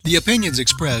The opinions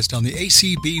expressed on the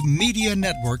ACB Media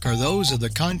Network are those of the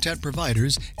content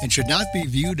providers and should not be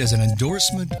viewed as an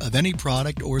endorsement of any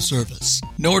product or service.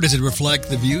 Nor does it reflect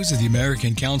the views of the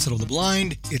American Council of the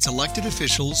Blind, its elected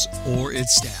officials, or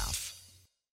its staff.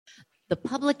 The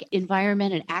Public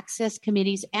Environment and Access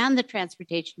Committees and the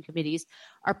Transportation Committees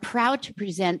are proud to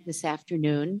present this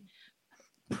afternoon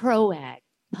PROWAG,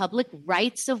 Public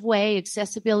Rights of Way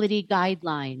Accessibility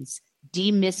Guidelines,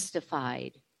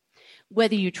 Demystified.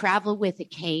 Whether you travel with a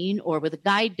cane or with a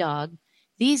guide dog,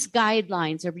 these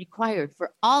guidelines are required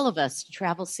for all of us to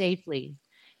travel safely.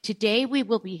 Today, we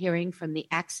will be hearing from the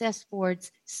Access Board's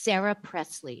Sarah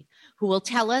Presley, who will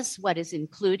tell us what is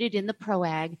included in the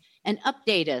PROWAG and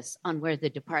update us on where the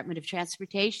Department of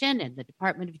Transportation and the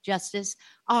Department of Justice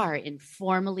are in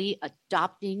formally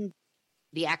adopting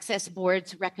the Access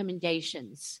Board's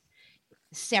recommendations.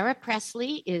 Sarah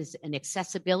Presley is an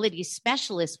accessibility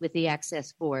specialist with the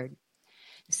Access Board.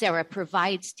 Sarah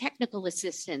provides technical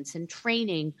assistance and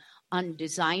training on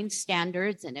design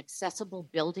standards and accessible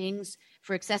buildings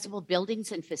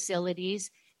and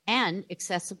facilities and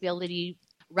accessibility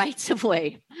rights of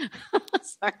way.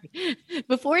 Sorry.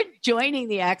 Before joining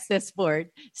the Access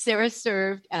Board, Sarah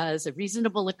served as a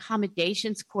reasonable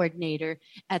accommodations coordinator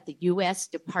at the U.S.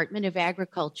 Department of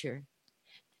Agriculture.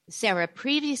 Sarah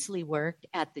previously worked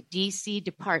at the DC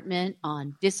Department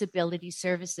on Disability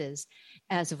Services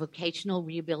as a vocational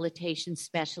rehabilitation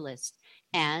specialist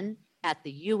and at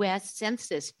the U.S.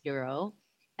 Census Bureau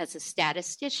as a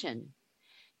statistician.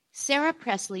 Sarah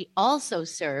Presley also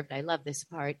served, I love this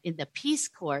part, in the Peace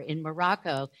Corps in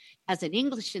Morocco as an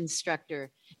English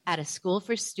instructor at a school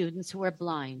for students who are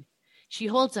blind. She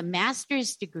holds a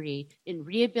master's degree in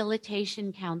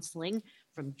rehabilitation counseling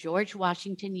from George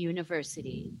Washington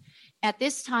University. At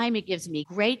this time, it gives me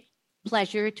great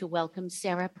pleasure to welcome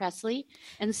Sarah Presley.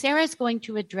 And Sarah is going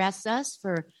to address us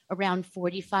for around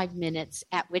 45 minutes,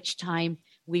 at which time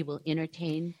we will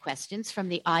entertain questions from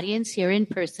the audience here in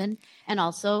person and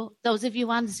also those of you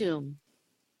on Zoom.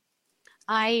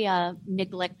 I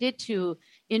neglected to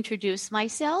introduce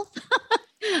myself.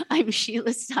 I'm Sheila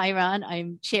Styron.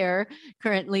 I'm chair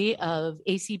currently of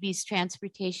ACB's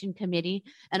Transportation Committee.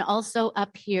 And also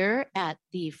up here at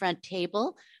the front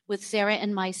table with Sarah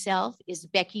and myself is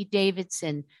Becky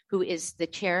Davidson, who is the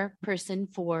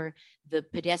chairperson for the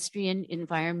Pedestrian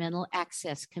Environmental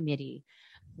Access Committee.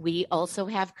 We also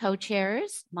have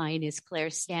co-chairs. Mine is Claire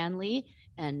Stanley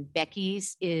and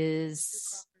Becky's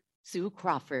is Sue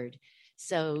Crawford.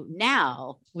 So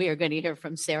now we are going to hear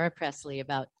from Sarah Presley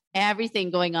about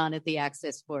everything going on at the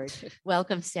Access Board.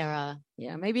 Welcome, Sarah.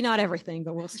 Yeah, maybe not everything,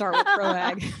 but we'll start with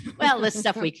PROWAG. Well, the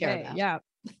stuff we care about. Yeah,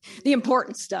 the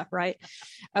important stuff, right?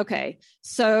 Okay,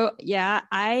 so yeah,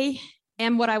 I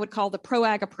am what I would call the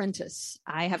PROWAG apprentice.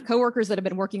 I have coworkers that have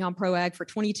been working on PROWAG for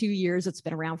 22 years. It's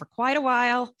been around for quite a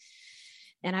while.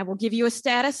 And I will give you a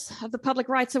status of the Public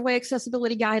Rights of Way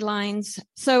Accessibility Guidelines.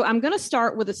 So I'm going to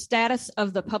start with the status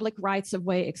of the Public Rights of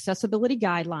Way Accessibility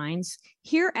Guidelines,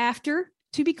 hereafter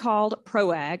to be called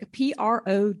PROWAG, P-R-O-W-A-G.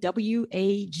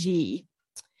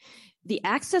 The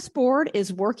Access Board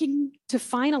is working to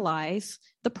finalize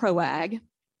the PROWAG,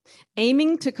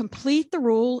 aiming to complete the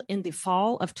rule in the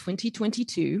fall of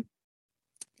 2022.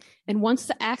 And once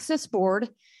the Access Board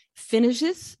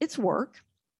finishes its work,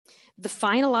 the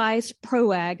finalized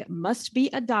PROWAG must be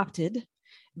adopted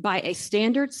by a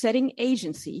standard-setting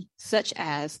agency such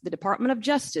as the Department of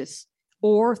Justice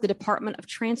or the Department of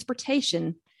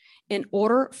Transportation in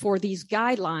order for these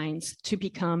guidelines to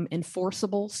become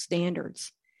enforceable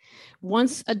standards.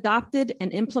 Once adopted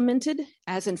and implemented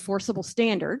as enforceable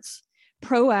standards,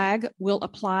 PROWAG will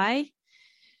apply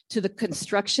to the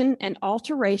construction and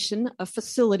alteration of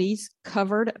facilities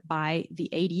covered by the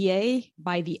ADA,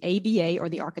 by the ABA, or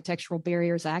the Architectural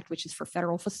Barriers Act, which is for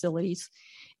federal facilities,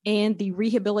 and the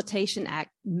Rehabilitation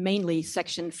Act, mainly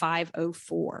Section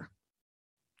 504.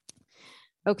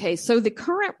 Okay, so the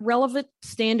current relevant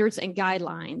standards and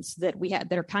guidelines that we have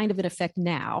that are kind of in effect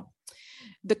now,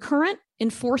 the current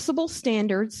enforceable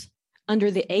standards under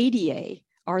the ADA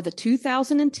are the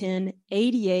 2010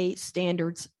 ADA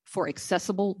standards for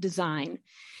accessible design.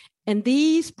 And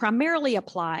these primarily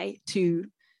apply to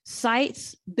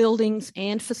sites, buildings,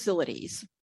 and facilities.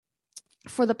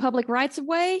 For the public rights of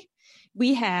way,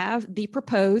 we have the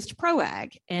proposed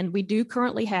PROWAG, and we do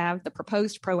currently have the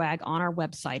proposed PROWAG on our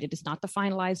website. It is not the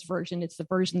finalized version. It's the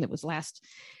version that was last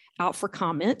out for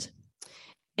comment.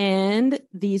 And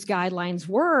these guidelines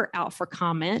were out for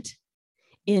comment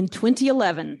in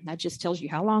 2011. That just tells you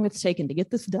how long it's taken to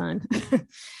get this done.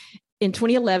 In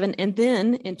 2011, and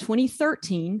then in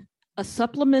 2013, a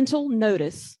supplemental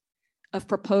notice of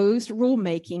proposed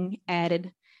rulemaking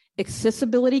added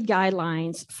accessibility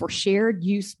guidelines for shared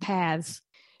use paths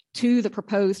to the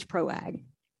proposed PROWAG.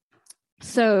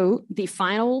 So the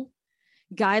final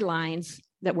guidelines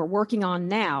that we're working on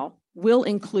now will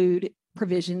include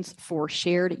provisions for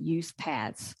shared use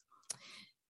paths.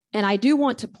 And I do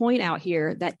want to point out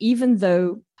here that even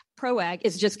though PROWAG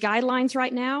is just guidelines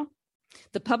right now,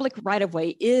 the public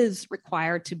right-of-way is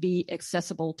required to be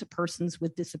accessible to persons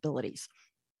with disabilities,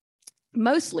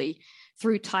 mostly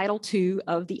through Title II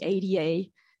of the ADA,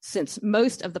 since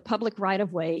most of the public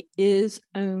right-of-way is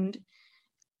owned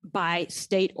by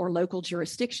state or local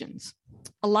jurisdictions.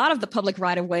 A lot of the public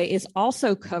right-of-way is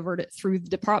also covered through the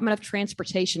Department of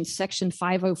Transportation Section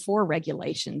 504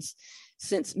 regulations,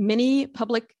 since many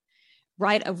public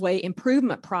right-of-way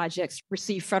improvement projects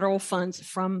receive federal funds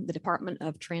from the Department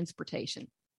of Transportation.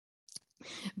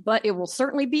 But it will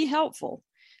certainly be helpful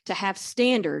to have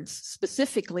standards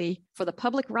specifically for the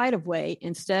public right-of-way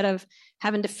instead of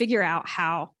having to figure out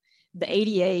how the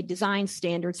ADA design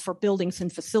standards for buildings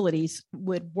and facilities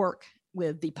would work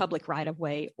with the public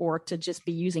right-of-way, or to just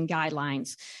be using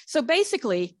guidelines. So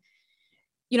basically,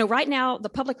 right now the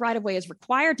public right-of-way is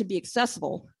required to be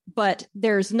accessible, but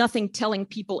there's nothing telling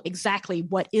people exactly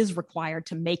what is required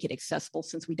to make it accessible,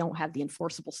 since we don't have the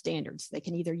enforceable standards. They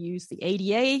can either use the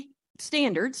ADA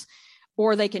standards,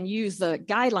 or they can use the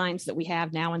guidelines that we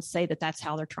have now and say that that's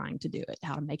how they're trying to do it,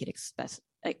 how to make it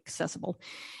accessible.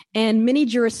 And many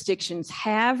jurisdictions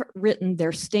have written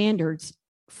their standards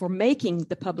for making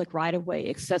the public right-of-way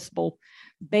accessible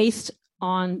based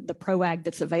on the PROWAG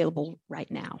that's available right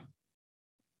now.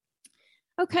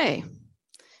 Okay,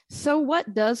 so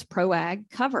what does PROWAG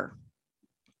cover?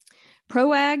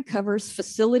 PROWAG covers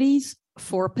facilities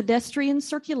for pedestrian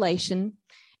circulation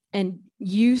and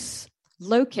use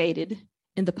located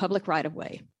in the public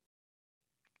right-of-way.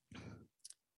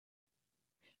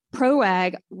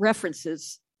 PROWAG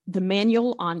references the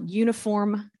Manual on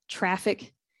Uniform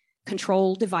Traffic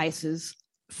Control Devices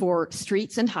for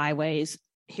Streets and Highways,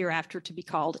 hereafter to be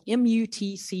called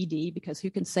MUTCD, because who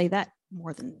can say that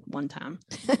more than one time?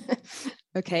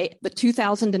 Okay, the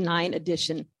 2009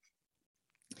 edition.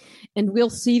 And we'll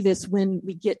see this when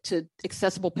we get to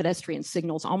accessible pedestrian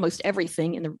signals. Almost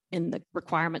everything in the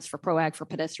requirements for PROWAG for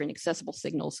pedestrian accessible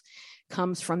signals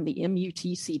comes from the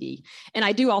MUTCD. And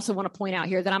I do also want to point out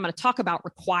here that I'm going to talk about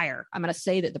require. I'm going to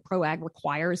say that the PROWAG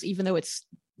requires, even though it's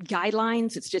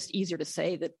guidelines, it's just easier to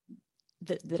say that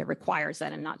it requires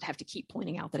that and not have to keep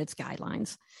pointing out that it's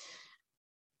guidelines.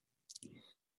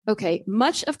 Okay,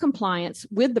 much of compliance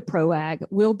with the PROWAG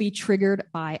will be triggered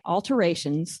by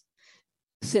alterations,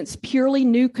 since purely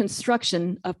new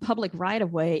construction of public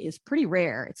right-of-way is pretty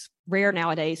rare. It's rare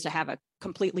nowadays to have a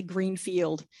completely green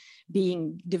field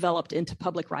being developed into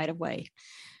public right-of-way.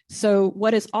 So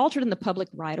what is altered in the public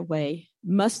right-of-way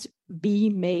must be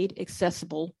made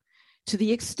accessible to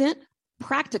the extent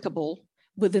practicable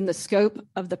within the scope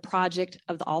of the project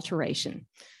of the alteration.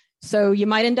 So you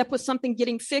might end up with something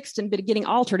getting fixed and getting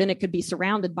altered, and it could be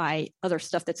surrounded by other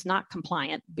stuff that's not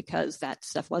compliant because that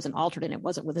stuff wasn't altered and it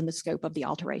wasn't within the scope of the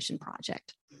alteration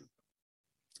project.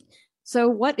 So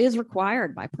what is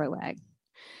required by PROWAG?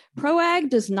 PROWAG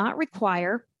does not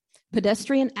require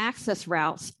pedestrian access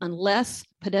routes unless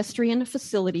pedestrian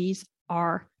facilities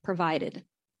are provided.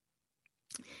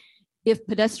 If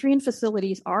pedestrian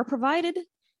facilities are provided,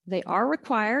 they are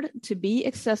required to be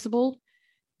accessible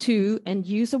to and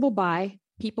usable by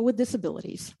people with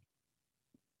disabilities.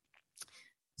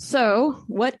 So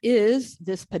what is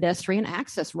this pedestrian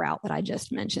access route that I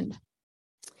just mentioned?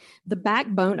 The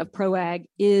backbone of PROWAG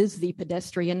is the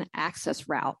pedestrian access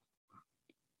route.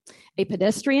 A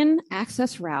pedestrian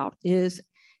access route is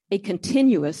a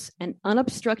continuous and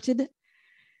unobstructed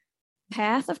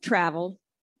path of travel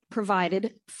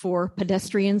provided for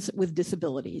pedestrians with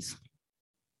disabilities,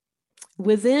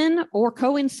 within or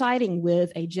coinciding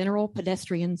with a general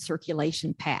pedestrian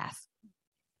circulation path.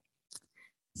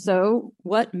 So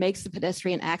what makes the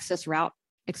pedestrian access route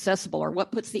accessible, or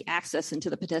what puts the access into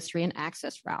the pedestrian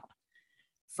access route?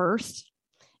 First,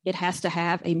 it has to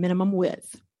have a minimum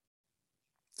width.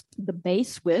 The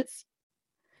base width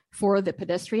for the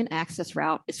pedestrian access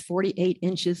route is 48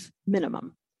 inches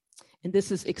minimum, and this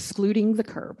is excluding the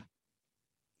curb.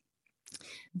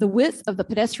 The width of the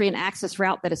pedestrian access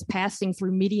route that is passing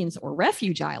through medians or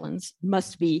refuge islands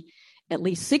must be at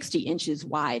least 60 inches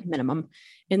wide minimum.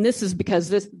 And this is because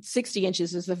this 60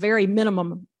 inches is the very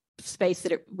minimum space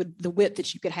that the width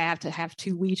that you could have to have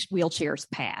two wheelchairs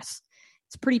pass.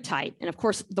 It's pretty tight. And of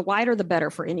course, the wider, the better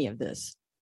for any of this.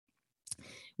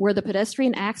 Where the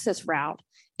pedestrian access route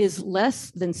is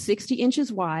less than 60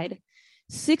 inches wide,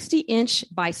 60-inch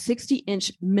by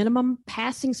 60-inch minimum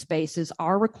passing spaces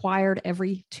are required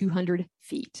every 200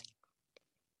 feet.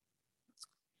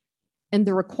 And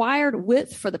the required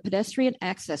width for the pedestrian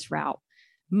access route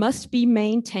must be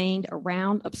maintained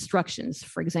around obstructions,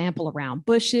 for example, around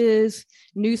bushes,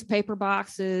 newspaper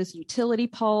boxes, utility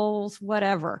poles,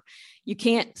 whatever. You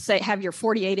can't say have your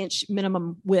 48-inch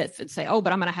minimum width and say, oh,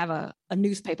 but I'm going to have a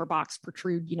newspaper box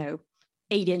protrude,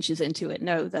 8 inches into it.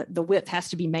 No, the width has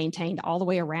to be maintained all the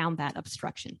way around that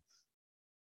obstruction.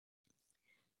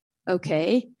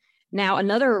 Okay, now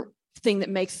another thing that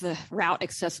makes the route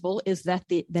accessible is that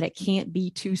it can't be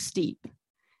too steep.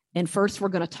 And first, we're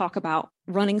going to talk about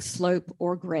running slope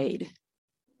or grade.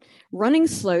 Running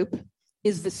slope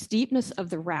is the steepness of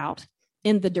the route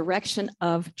in the direction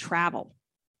of travel.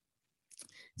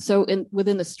 So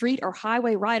within the street or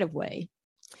highway right-of-way,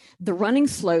 the running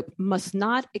slope must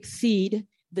not exceed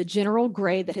the general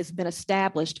grade that has been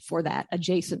established for that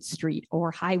adjacent street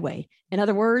or highway. In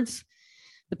other words,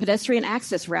 the pedestrian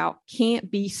access route can't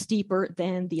be steeper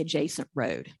than the adjacent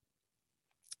road.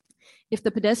 If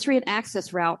the pedestrian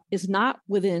access route is not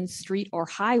within street or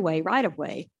highway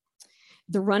right-of-way,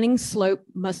 the running slope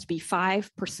must be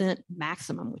 5%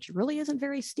 maximum, which really isn't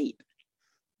very steep.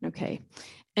 Okay,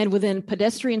 and within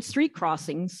pedestrian street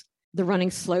crossings, the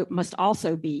running slope must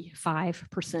also be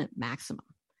 5% maximum.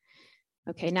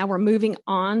 Okay, now we're moving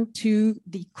on to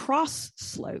the cross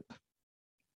slope.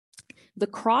 The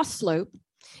cross slope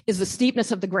is the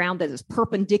steepness of the ground that is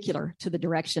perpendicular to the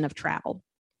direction of travel.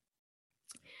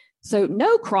 So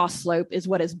no cross slope is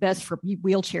what is best for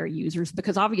wheelchair users,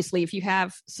 because obviously if you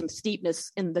have some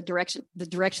steepness in the direction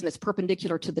that's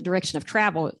perpendicular to the direction of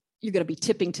travel, you're going to be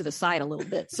tipping to the side a little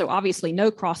bit. So obviously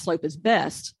no cross slope is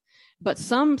best, but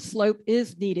some slope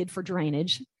is needed for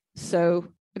drainage. So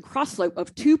a cross slope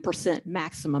of 2%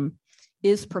 maximum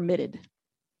is permitted.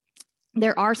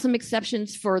 There are some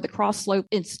exceptions for the cross slope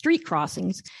in street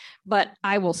crossings, but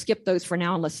I will skip those for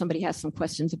now unless somebody has some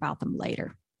questions about them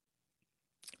later.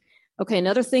 Okay,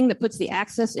 another thing that puts the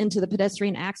access into the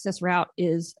pedestrian access route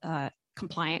is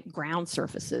compliant ground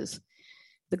surfaces.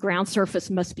 The ground surface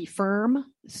must be firm,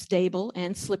 stable,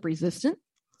 and slip resistant.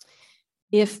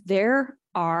 If there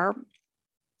are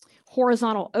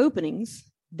horizontal openings,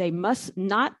 they must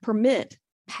not permit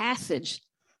passage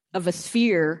of a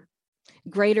sphere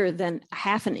greater than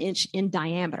 1/2 inch in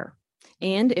diameter.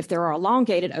 And if there are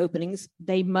elongated openings,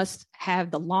 they must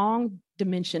have the long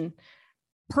dimension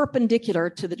perpendicular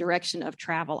to the direction of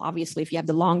travel. Obviously, if you have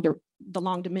the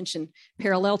long dimension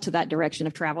parallel to that direction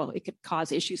of travel, it could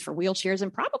cause issues for wheelchairs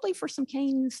and probably for some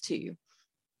canes too.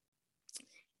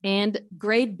 And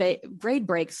grade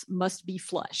breaks must be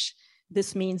flush.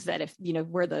 This means that if,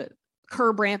 where the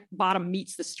curb ramp bottom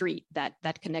meets the street,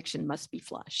 that connection must be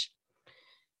flush.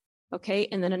 Okay,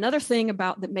 and then another thing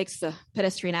that makes the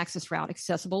pedestrian access route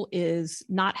accessible is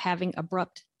not having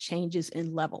abrupt changes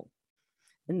in level.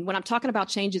 And when I'm talking about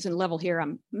changes in level here,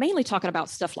 I'm mainly talking about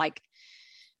stuff like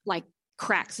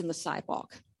cracks in the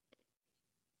sidewalk.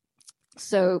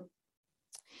 So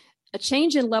a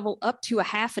change in level up to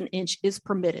 1/2 inch is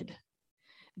permitted.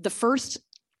 The first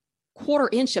 1/4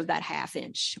 inch of that 1/2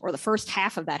 inch, or the first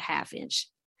half of that 1/2 inch,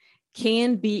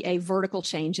 can be a vertical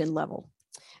change in level.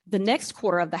 The next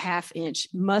 1/4 of the 1/2 inch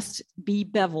must be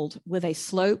beveled with a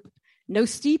slope no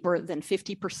steeper than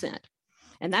 50%.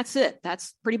 And that's it.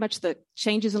 That's pretty much the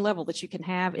changes in level that you can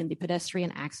have in the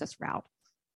pedestrian access route.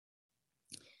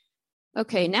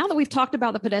 Okay, now that we've talked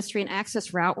about the pedestrian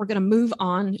access route, we're going to move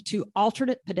on to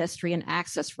alternate pedestrian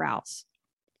access routes.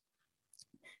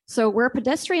 So where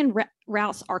pedestrian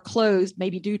routes are closed,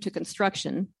 maybe due to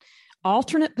construction,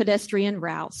 alternate pedestrian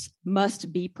routes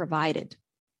must be provided.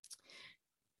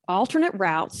 Alternate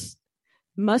routes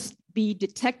must be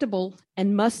detectable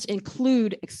and must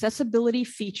include accessibility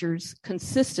features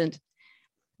consistent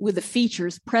with the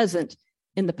features present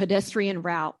in the pedestrian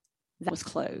route that was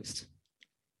closed.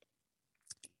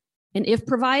 And if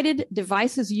provided,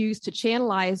 devices used to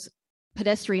channelize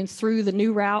pedestrians through the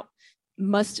new route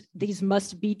must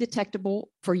be detectable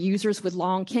for users with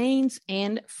long canes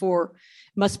and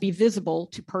must be visible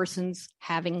to persons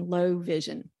having low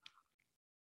vision.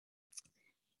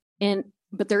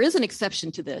 But there is an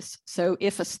exception to this. So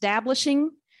if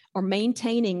establishing or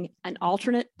maintaining an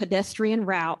alternate pedestrian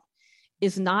route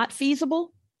is not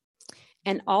feasible,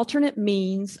 an alternate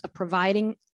means of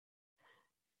providing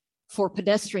for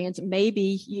pedestrians may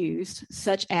be used,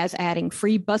 such as adding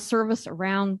free bus service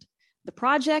around the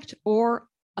project or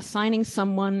assigning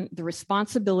someone the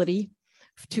responsibility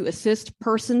to assist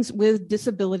persons with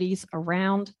disabilities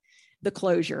around the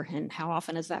closure. And how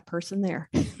often is that person there?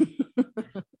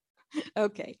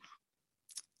 Okay.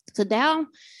 So now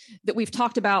that we've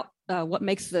talked about what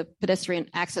makes the pedestrian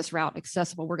access route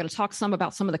accessible, we're going to talk some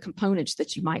about some of the components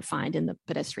that you might find in the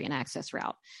pedestrian access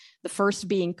route. The first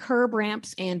being curb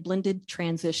ramps and blended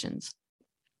transitions.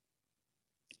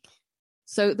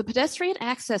 So the pedestrian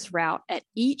access route at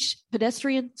each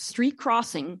pedestrian street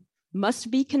crossing must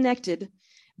be connected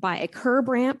by a curb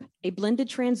ramp, a blended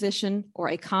transition, or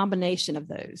a combination of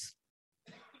those.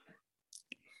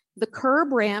 The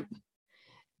curb ramp,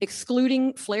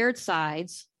 excluding flared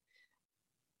sides,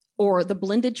 or the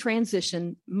blended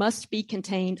transition must be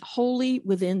contained wholly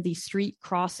within the street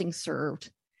crossing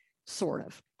served, sort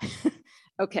of.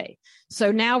 Okay,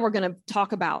 so now we're going to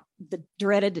talk about the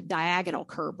dreaded diagonal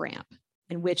curb ramp,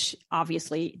 in which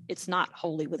obviously it's not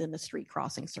wholly within the street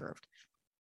crossing served.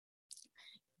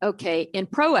 Okay, in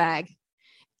PROWAG,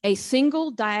 a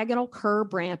single diagonal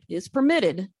curb ramp is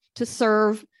permitted to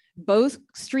serve both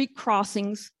street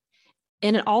crossings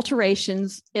in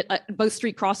alterations, both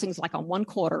street crossings like on one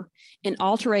quarter, in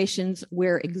alterations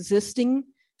where existing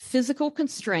physical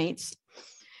constraints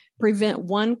prevent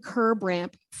one curb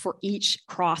ramp for each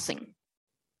crossing.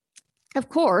 Of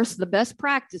course, the best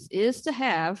practice is to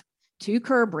have 2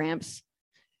 curb ramps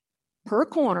per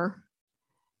corner,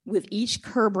 with each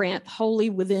curb ramp wholly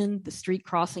within the street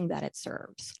crossing that it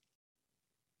serves.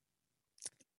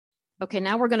 Okay,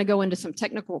 now we're going to go into some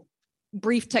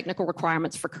brief technical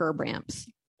requirements for curb ramps.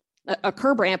 A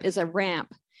curb ramp is a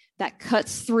ramp that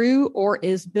cuts through or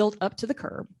is built up to the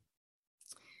curb.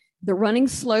 The running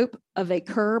slope of a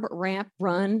curb ramp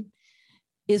run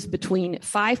is between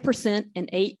 5%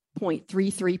 and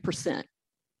 8.33%.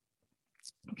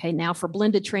 Okay, now for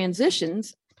blended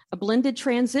transitions, a blended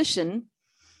transition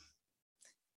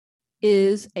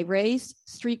is a raised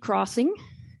street crossing,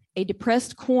 a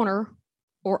depressed corner,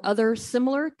 or other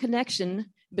similar connection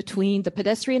between the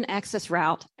pedestrian access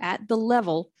route at the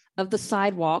level of the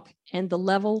sidewalk and the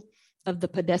level of the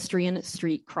pedestrian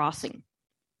street crossing.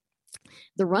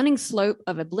 The running slope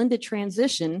of a blended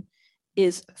transition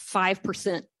is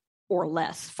 5% or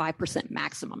less, 5%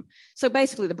 maximum. So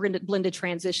basically the blended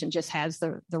transition just has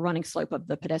the running slope of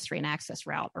the pedestrian access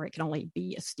route, or it can only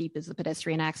be as steep as the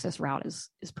pedestrian access route is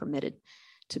permitted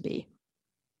to be.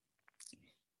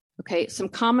 Okay, some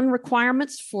common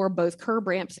requirements for both curb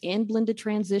ramps and blended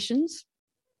transitions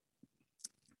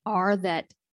are that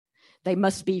they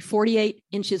must be 48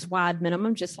 inches wide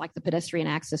minimum, just like the pedestrian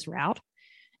access route,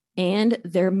 and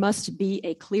there must be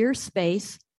a clear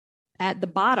space at the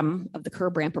bottom of the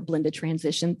curb ramp or blended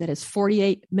transition that is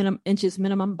 48 inches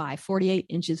minimum by 48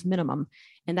 inches minimum,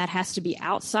 and that has to be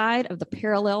outside of the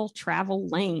parallel travel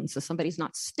lane, so somebody's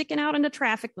not sticking out into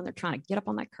traffic when they're trying to get up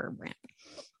on that curb ramp.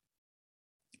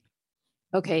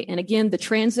 Okay, and again, the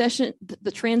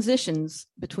transitions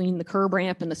between the curb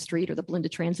ramp and the street, or the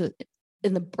blended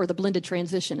blended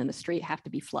transition in the street, have to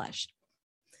be flush.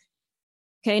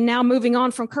 Okay, now moving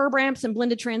on from curb ramps and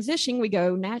blended transition, we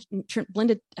go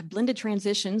blended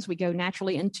transitions. We go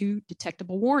naturally into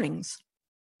detectable warnings.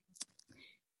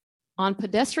 On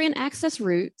pedestrian access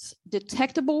routes,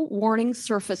 detectable warning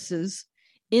surfaces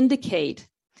indicate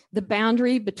the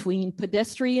boundary between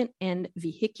pedestrian and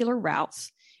vehicular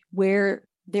routes where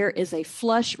there is a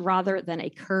flush rather than a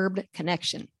curbed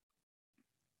connection.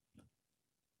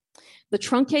 The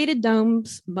truncated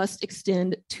domes must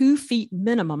extend 2 feet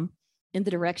minimum in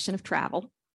the direction of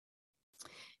travel,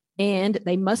 and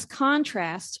they must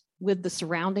contrast with the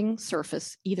surrounding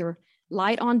surface, either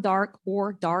light on dark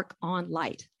or dark on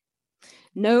light.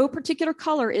 No particular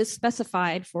color is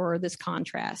specified for this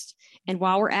contrast. And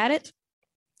while we're at it,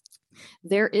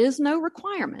 there is no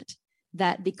requirement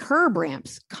that the curb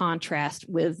ramps contrast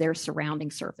with their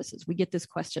surrounding surfaces. We get this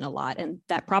question a lot, and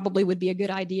that probably would be a good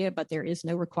idea, but there is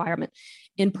no requirement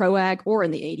in PROWAG or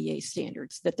in the ADA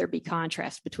standards that there be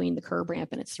contrast between the curb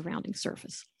ramp and its surrounding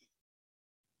surface.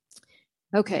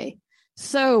 Okay,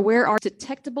 so where are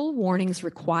detectable warnings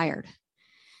required?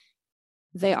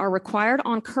 They are required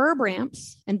on curb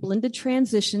ramps and blended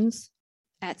transitions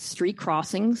at street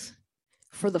crossings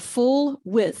for the full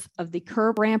width of the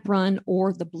curb ramp run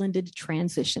or the blended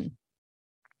transition.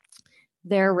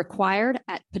 They're required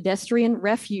at pedestrian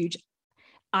refuge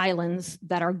islands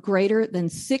that are greater than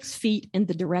 6 feet in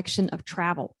the direction of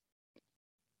travel.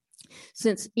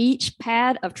 Since each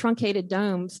pad of truncated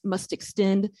domes must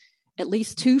extend at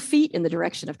least 2 feet in the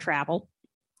direction of travel,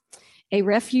 a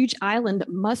refuge island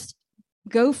must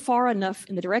go far enough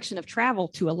in the direction of travel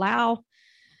to allow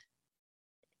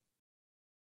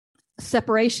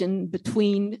separation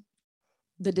between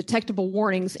the detectable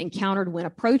warnings encountered when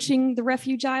approaching the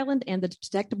refuge island and the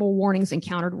detectable warnings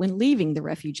encountered when leaving the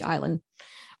refuge island.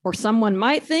 Or someone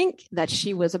might think that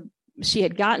she was she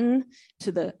had gotten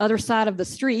to the other side of the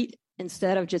street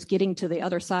instead of just getting to the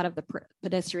other side of the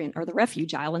pedestrian or the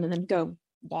refuge island and then go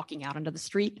walking out into the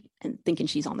street and thinking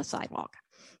she's on the sidewalk.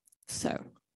 So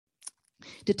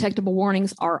detectable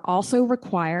warnings are also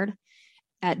required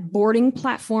at boarding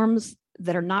platforms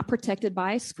that are not protected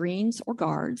by screens or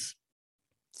guards.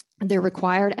 They're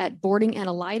required at boarding and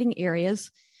alighting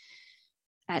areas,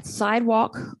 at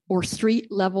sidewalk or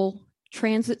street level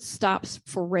transit stops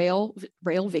for rail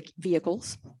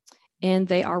vehicles, and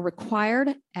they are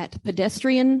required at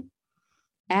pedestrian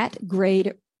at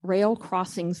grade rail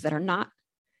crossings that are not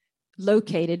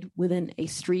located within a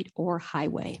street or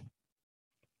highway.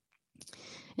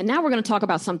 And now we're going to talk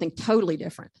about something totally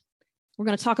different. We're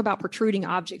going to talk about protruding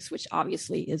objects, which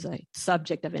obviously is a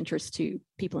subject of interest to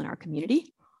people in our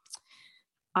community.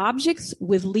 Objects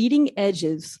with leading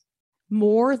edges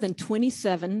more than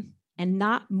 27 and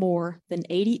not more than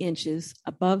 80 inches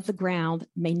above the ground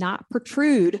may not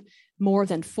protrude more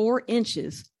than 4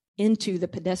 inches into the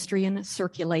pedestrian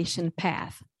circulation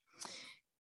path.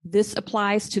 This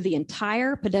applies to the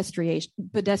entire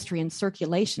pedestrian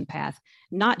circulation path,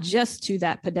 not just to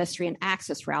that pedestrian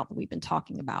access route that we've been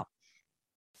talking about.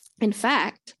 In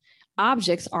fact,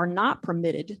 objects are not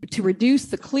permitted to reduce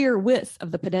the clear width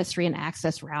of the pedestrian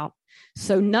access route,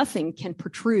 so nothing can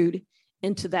protrude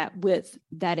into that width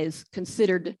that is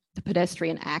considered the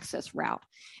pedestrian access route.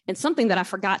 And something that I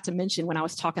forgot to mention when I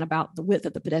was talking about the width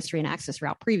of the pedestrian access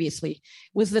route previously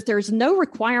was that there's no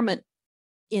requirement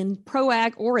in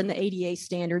PROWAG or in the ADA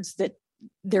standards that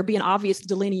there be an obvious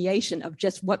delineation of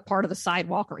just what part of the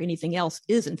sidewalk or anything else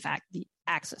is in fact the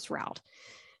access route.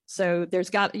 So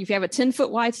if you have a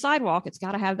 10-foot wide sidewalk, it's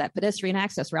got to have that pedestrian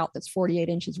access route that's 48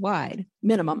 inches wide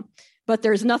minimum, but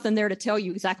there's nothing there to tell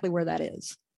you exactly where that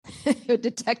is,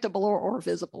 detectable or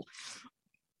visible.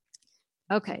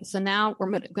 Okay, so now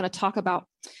we're going to talk about,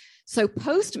 so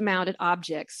post-mounted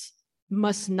objects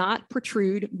must not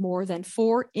protrude more than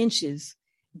 4 inches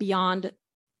beyond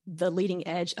the leading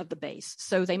edge of the base.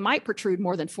 So they might protrude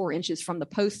more than 4 inches from the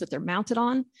post that they're mounted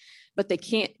on, but they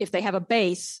can't, if they have a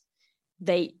base,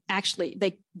 they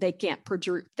can't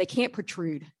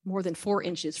protrude more than 4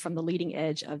 inches from the leading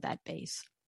edge of that base.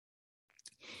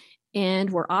 And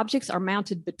where objects are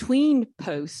mounted between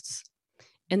posts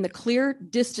and the clear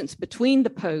distance between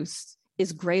the posts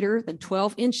is greater than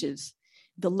 12 inches,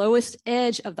 the lowest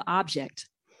edge of the object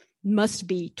must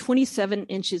be 27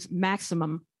 inches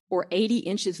maximum or 80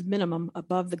 inches minimum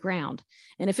above the ground.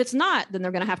 And if it's not, then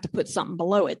they're going to have to put something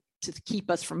below it to keep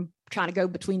us from trying to go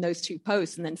between those two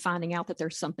posts and then finding out that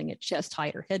there's something at chest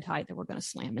height or head height that we're going to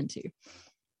slam into.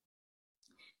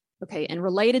 Okay, and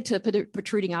related to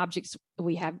protruding objects,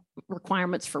 we have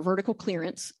requirements for vertical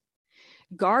clearance.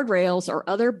 Guardrails or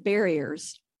other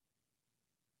barriers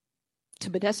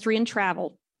to pedestrian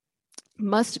travel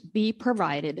must be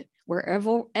provided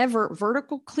wherever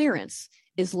vertical clearance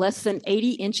is less than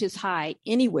 80 inches high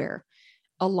anywhere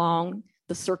along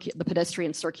the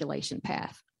pedestrian circulation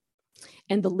path.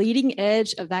 And the leading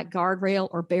edge of that guardrail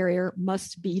or barrier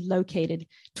must be located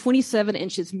 27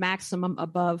 inches maximum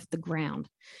above the ground.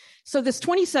 So this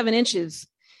 27 inches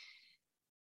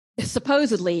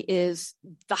supposedly is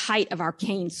the height of our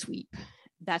cane sweep.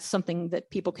 That's something that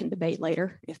people can debate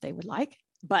later if they would like,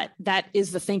 but that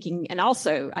is the thinking. And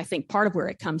also, I think part of where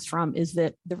it comes from is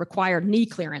that the required knee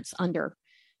clearance under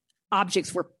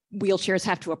objects where wheelchairs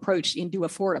have to approach and do a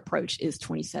forward approach is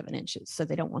 27 inches. So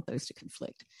they don't want those to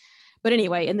conflict. But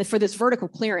anyway, and for this vertical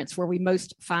clearance, where we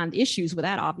most find issues with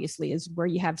that, obviously, is where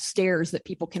you have stairs that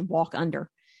people can walk under.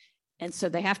 And so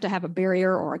they have to have a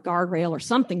barrier or a guardrail or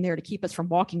something there to keep us from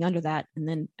walking under that and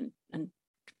then and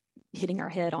hitting our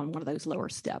head on one of those lower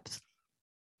steps.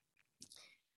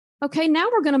 Okay, now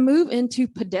we're going to move into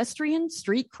pedestrian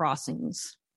street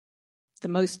crossings, the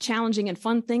most challenging and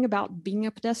fun thing about being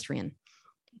a pedestrian.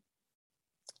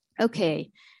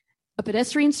 Okay, a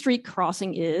pedestrian street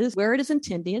crossing is where it is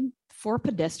intended for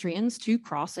pedestrians to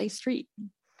cross a street.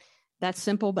 That's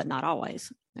simple, but not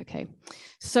always. Okay,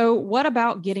 so what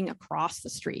about getting across the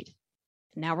street?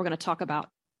 Now we're going to talk about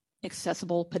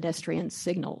accessible pedestrian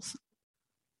signals.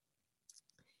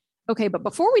 Okay, but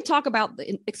before we talk about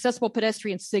the accessible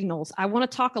pedestrian signals, I want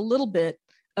to talk a little bit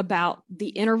about the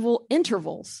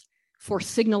intervals for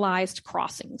signalized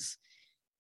crossings.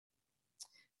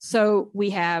 So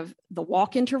we have the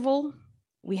walk interval,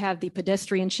 we have the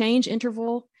pedestrian change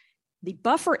interval, the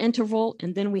buffer interval,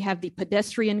 and then we have the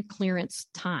pedestrian clearance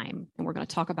time. And we're going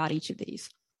to talk about each of these.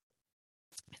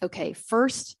 Okay,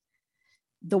 first,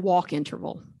 the walk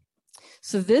interval.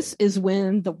 So this is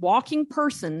when the walking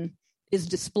person is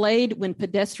displayed when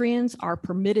pedestrians are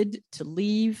permitted to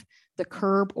leave the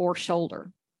curb or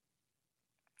shoulder.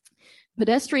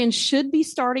 Pedestrians should be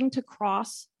starting to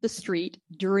cross the street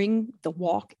during the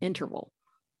walk interval.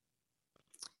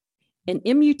 And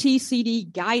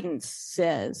MUTCD guidance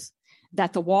says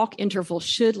that the walk interval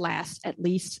should last at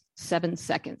least 7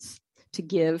 seconds to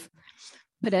give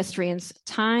pedestrians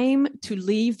time to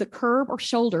leave the curb or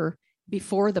shoulder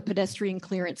before the pedestrian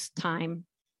clearance time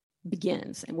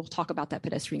begins. And we'll talk about that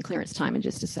pedestrian clearance time in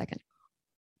just a second.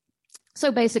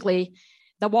 So basically,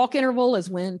 the walk interval is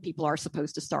when people are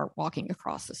supposed to start walking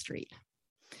across the street.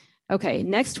 Okay,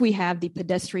 next we have the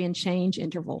pedestrian change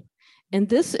interval. And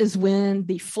this is when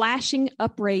the flashing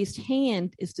upraised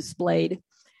hand is displayed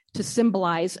to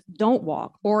symbolize don't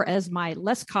walk, or as my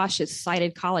less cautious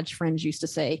sighted college friends used to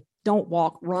say, don't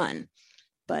walk, run.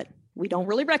 But we don't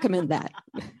really recommend that.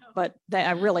 But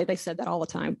they said that all the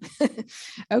time.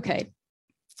 Okay.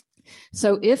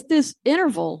 So if this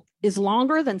interval is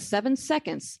longer than 7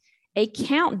 seconds, a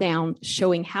countdown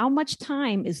showing how much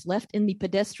time is left in the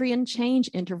pedestrian change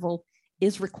interval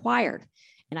is required.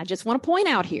 And I just want to point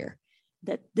out here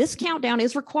that this countdown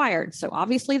is required. So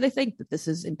obviously they think that this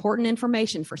is important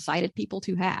information for sighted people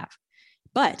to have,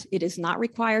 but it is not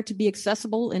required to be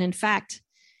accessible. And in fact,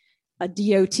 a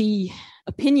DOT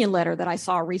opinion letter that I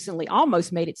saw recently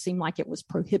almost made it seem like it was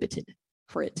prohibited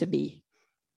for it to be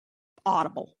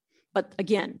audible. But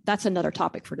again, that's another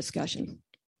topic for discussion.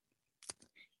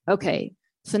 Okay,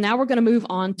 so now we're going to move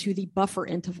on to the buffer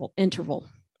interval.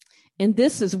 And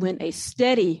this is when a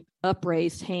steady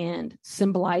upraised hand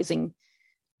symbolizing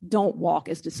don't walk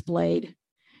is displayed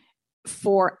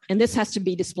and this has to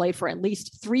be displayed for at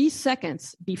least 3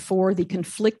 seconds before the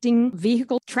conflicting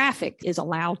vehicle traffic is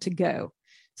allowed to go.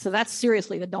 So that's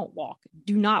seriously the don't walk.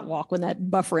 Do not walk when that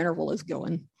buffer interval is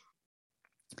going.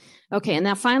 Okay, and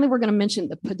now finally, we're going to mention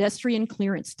the pedestrian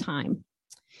clearance time.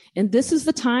 And this is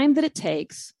the time that it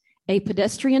takes a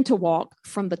pedestrian to walk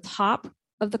from the top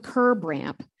of the curb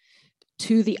ramp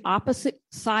to the opposite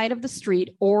side of the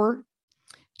street or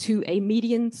to a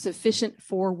median sufficient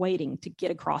for waiting to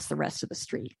get across the rest of the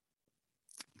street.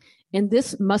 And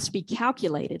this must be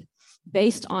calculated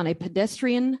based on a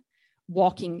pedestrian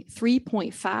walking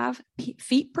 3.5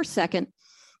 feet per second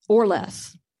or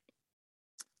less.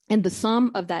 And the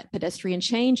sum of that pedestrian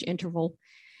change interval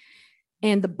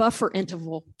and the buffer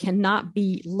interval cannot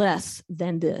be less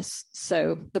than this.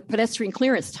 So the pedestrian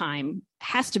clearance time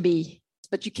has to be,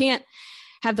 but you can't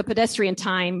have the pedestrian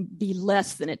time be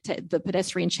less than the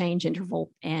pedestrian change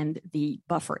interval and the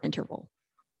buffer interval.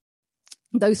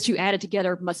 Those two added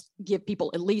together must give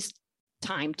people at least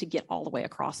time to get all the way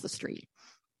across the street.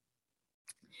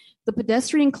 The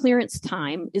pedestrian clearance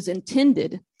time is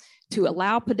intended to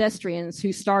allow pedestrians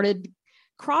who started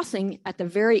crossing at the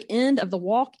very end of the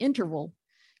walk interval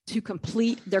to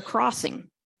complete their crossing.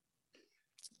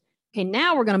 Okay,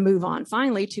 now we're going to move on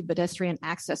finally to pedestrian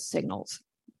access signals.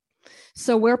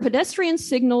 So where pedestrian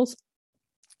signals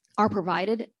are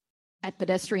provided at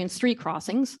pedestrian street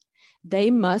crossings, they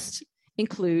must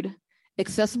include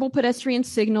accessible pedestrian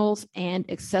signals and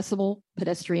accessible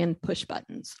pedestrian push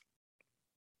buttons.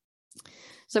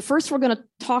 So first, we're going to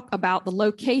talk about the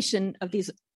location of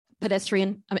these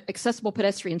accessible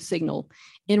pedestrian signal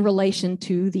in relation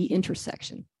to the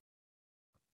intersection.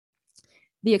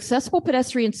 The accessible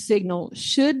pedestrian signal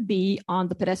should be on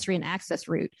the pedestrian access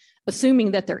route,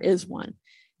 assuming that there is one.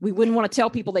 We wouldn't want to tell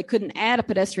people they couldn't add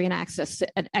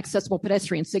an accessible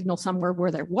pedestrian signal somewhere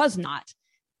where there was not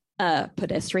a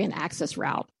pedestrian access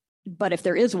route. But if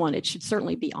there is one, it should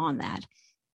certainly be on that.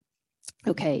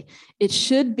 Okay, it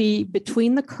should be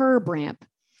between the curb ramp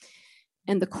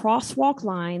and the crosswalk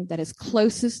line that is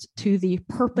closest to the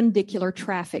perpendicular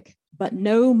traffic, but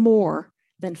no more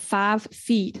than 5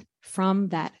 feet from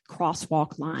that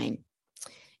crosswalk line.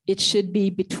 It should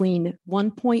be between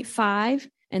 1.5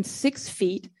 and 6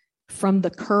 feet from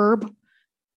the curb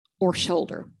or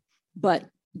shoulder, but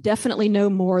definitely no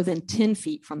more than 10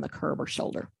 feet from the curb or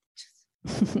shoulder.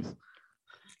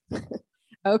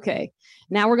 Okay,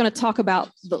 now we're going to talk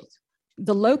about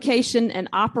the location and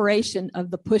operation of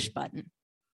the push button.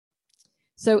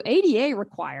 So ADA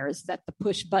requires that the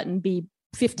push button be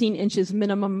 15 inches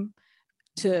minimum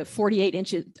to 48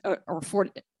 inches, or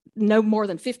no more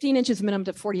than 15 inches minimum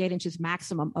to 48 inches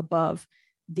maximum above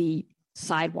the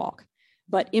sidewalk.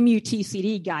 But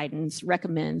MUTCD guidance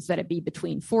recommends that it be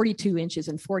between 42 inches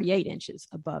and 48 inches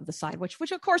above the sidewalk,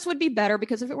 which of course would be better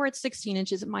because if it were at 16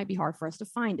 inches, it might be hard for us to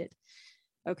find it.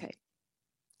 Okay.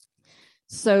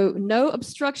 So no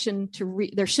obstruction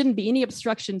there shouldn't be any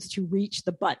obstructions to reach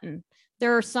the button.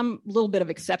 There are some little bit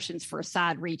of exceptions for a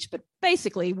side reach, but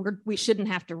basically we shouldn't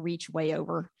have to reach way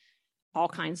over all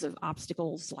kinds of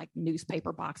obstacles like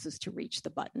newspaper boxes to reach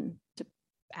the button to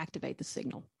activate the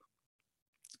signal.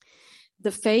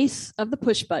 The face of the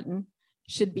push button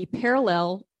should be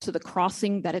parallel to the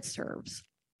crossing that it serves.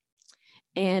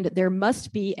 And there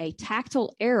must be a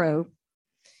tactile arrow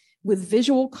with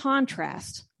visual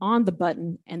contrast on the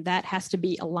button, and that has to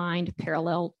be aligned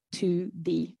parallel to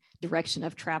the direction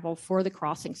of travel for the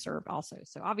crossing served also.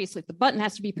 So obviously, if the button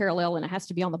has to be parallel and it has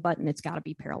to be on the button, it's got to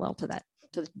be parallel to that,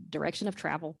 to the direction of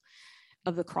travel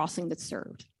of the crossing that's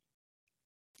served.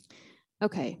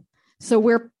 Okay, so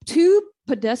where two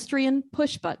pedestrian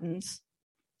push buttons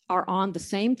are on the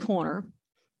same corner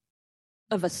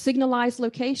of a signalized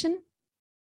location,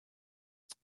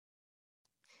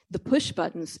 the push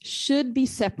buttons should be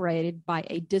separated by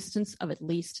a distance of at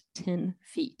least 10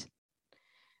 feet.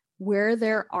 Where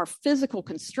there are physical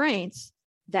constraints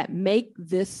that make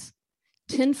this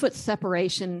 10-foot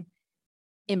separation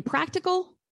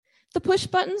impractical, the push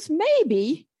buttons may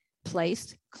be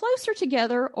placed closer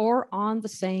together or on the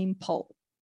same pole.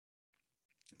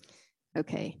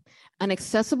 Okay, an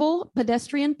accessible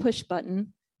pedestrian push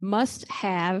button must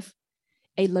have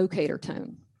a locator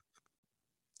tone.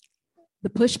 The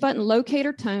push button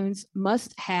locator tones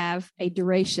must have a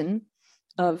duration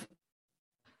of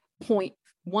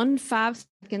 0.15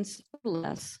 seconds or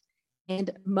less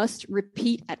and must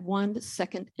repeat at 1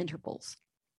 second intervals.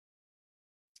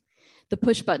 The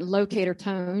push button locator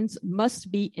tones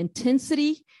must be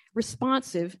intensity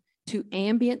responsive to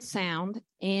ambient sound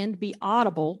and be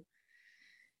audible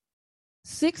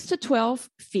 6 to 12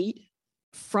 feet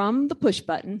from the push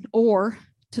button or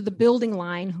to the building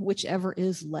line, whichever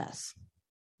is less.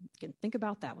 You can think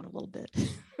about that one a little bit.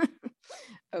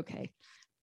 Okay.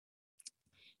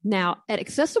 Now, at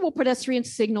accessible pedestrian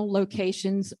signal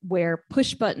locations where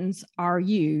push buttons are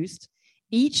used,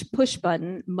 each push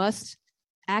button must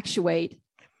actuate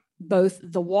both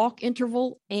the walk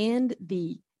interval and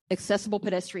the accessible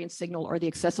pedestrian signal or the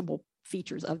accessible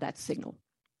features of that signal.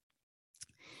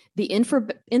 The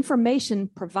information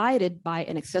provided by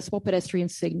an accessible pedestrian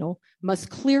signal must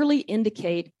clearly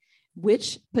indicate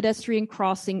which pedestrian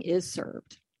crossing is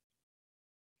served.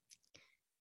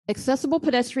 Accessible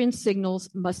pedestrian signals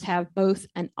must have both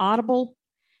an audible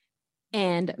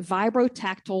and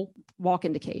vibrotactile walk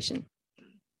indication.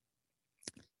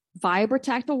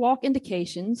 Vibrotactile walk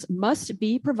indications must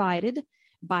be provided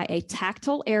by a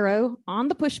tactile arrow on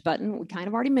the push button, we kind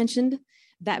of already mentioned,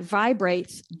 that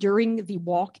vibrates during the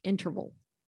walk interval.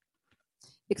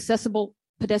 Accessible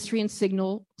pedestrian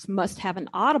signals must have an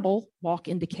audible walk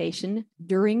indication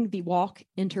during the walk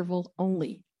interval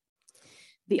only.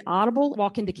 The audible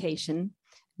walk indication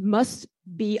must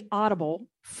be audible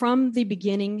from the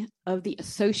beginning of the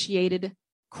associated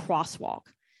crosswalk.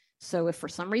 So if for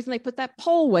some reason they put that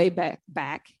pole way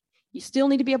back, you still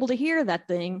need to be able to hear that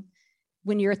thing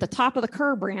when you're at the top of the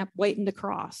curb ramp waiting to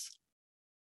cross.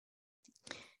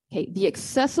 Okay, the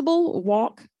accessible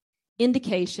walk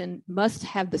indication must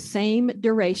have the same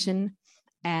duration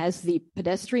as the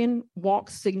pedestrian walk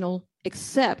signal,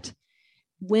 except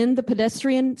when the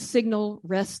pedestrian signal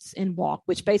rests in walk,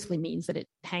 which basically means that it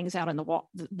hangs out in the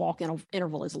walk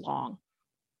interval is long.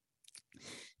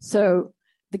 So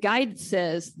the guide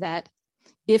says that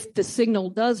if the signal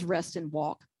does rest in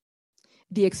walk,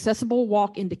 the accessible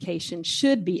walk indication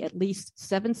should be at least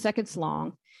 7 seconds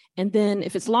long. And then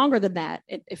if it's longer than that,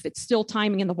 if it's still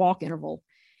timing in the walk interval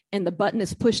and the button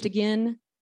is pushed again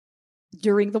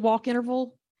during the walk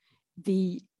interval,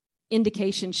 the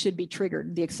indication should be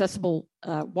triggered. The accessible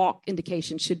walk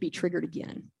indication should be triggered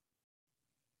again.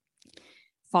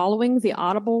 Following the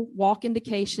audible walk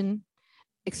indication,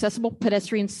 accessible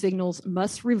pedestrian signals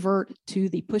must revert to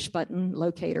the push button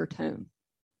locator tone.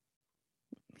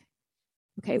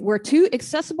 Okay, where two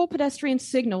accessible pedestrian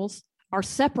signals are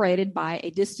separated by a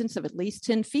distance of at least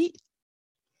 10 feet,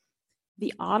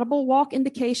 the audible walk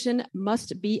indication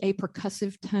must be a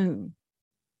percussive tone.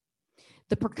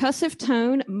 The percussive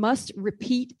tone must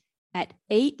repeat at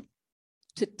 8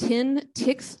 to 10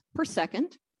 ticks per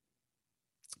second,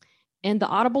 and the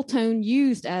audible tone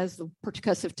used as the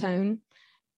percussive tone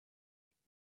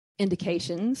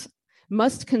indications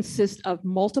must consist of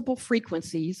multiple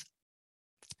frequencies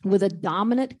with a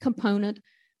dominant component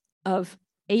of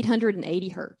 880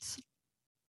 hertz.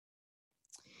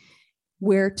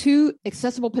 Where two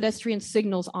accessible pedestrian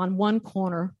signals on one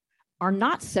corner are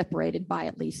not separated by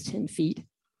at least 10 feet,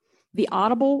 the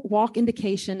audible walk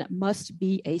indication must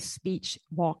be a speech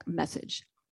walk message.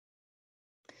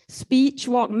 Speech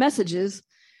walk messages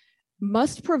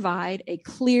must provide a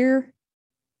clear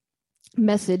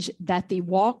message that the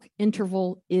walk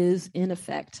interval is in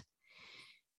effect,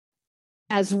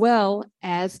 as well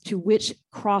as to which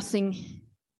crossing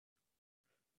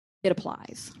it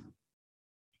applies.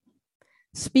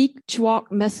 Speech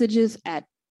walk messages at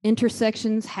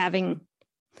intersections having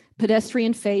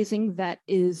pedestrian phasing that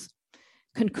is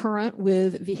concurrent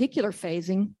with vehicular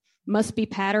phasing must be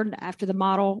patterned after the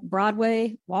model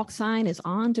Broadway walk sign is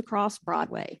on to cross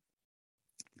Broadway.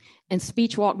 And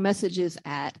speech walk messages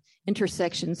at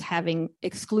intersections having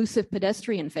exclusive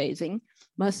pedestrian phasing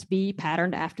must be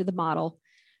patterned after the model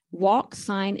walk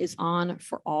sign is on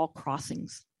for all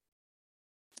crossings.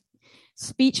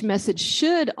 Speech message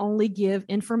should only give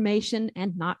information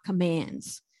and not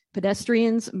commands.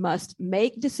 Pedestrians must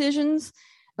make decisions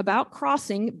about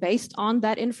crossing based on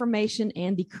that information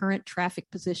and the current traffic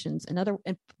positions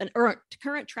or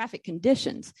current traffic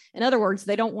conditions. In other words,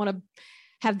 they don't want to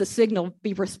have the signal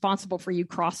be responsible for you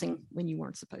crossing when you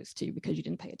weren't supposed to because you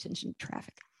didn't pay attention to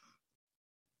traffic.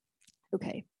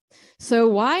 Okay, so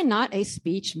why not a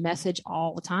speech message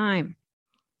all the time?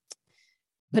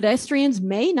 Pedestrians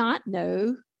may not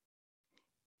know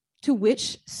to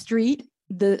which street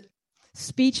the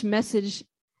speech message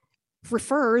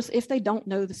refers if they don't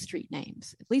know the street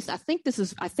names. At least I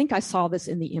think I saw this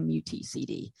in the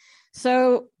MUTCD.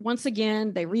 So once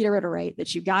again, they reiterate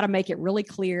that you've got to make it really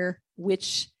clear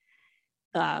which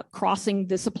crossing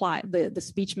the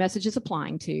speech message is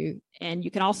applying to. And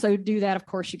you can also do that. Of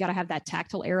course, you got to have that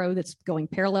tactile arrow that's going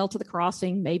parallel to the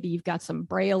crossing. Maybe you've got some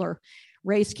braille or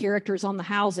raised characters on the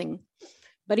housing.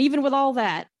 But even with all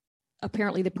that,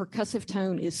 apparently the percussive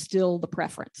tone is still the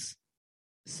preference.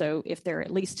 So if they're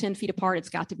at least 10 feet apart, it's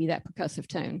got to be that percussive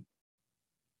tone.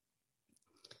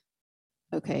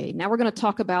 Okay, now we're going to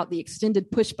talk about the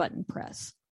extended push button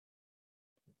press.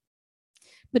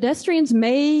 Pedestrians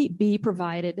may be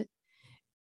provided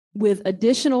with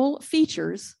additional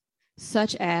features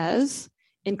such as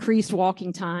increased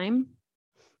walking time,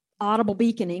 audible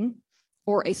beaconing,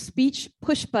 or a speech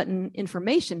push button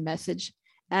information message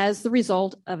as the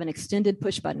result of an extended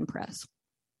push button press.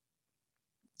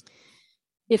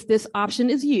 If this option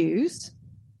is used,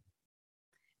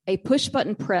 a push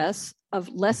button press of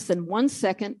less than 1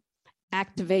 second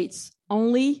activates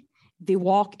only the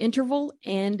walk interval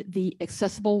and the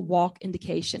accessible walk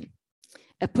indication.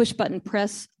 A push button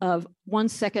press of 1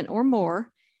 second or more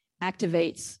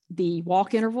activates the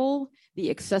walk interval,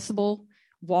 the accessible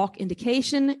walk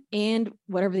indication, and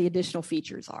whatever the additional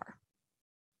features are.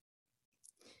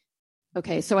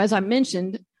 Okay, so as I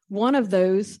mentioned, one of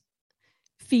those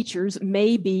features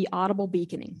may be audible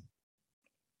beaconing.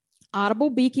 Audible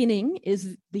beaconing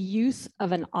is the use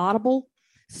of an audible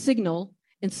signal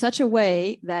in such a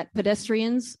way that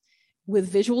pedestrians with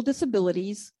visual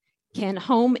disabilities can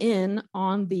home in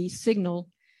on the signal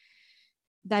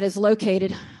that is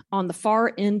located on the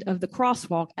far end of the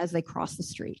crosswalk as they cross the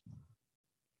street.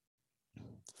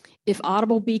 If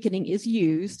audible beaconing is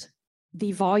used,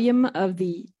 the volume of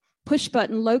the push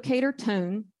button locator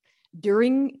tone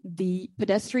during the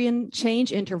pedestrian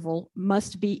change interval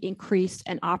must be increased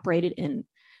and operated in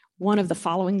one of the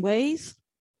following ways.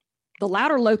 The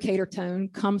louder locator tone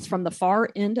comes from the far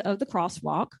end of the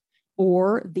crosswalk,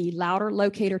 or the louder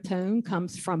locator tone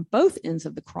comes from both ends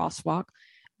of the crosswalk,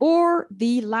 or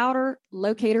the louder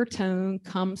locator tone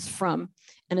comes from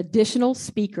an additional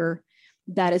speaker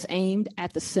that is aimed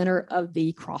at the center of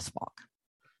the crosswalk.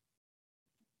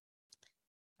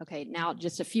 Okay, now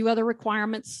just a few other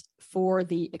requirements for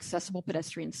the accessible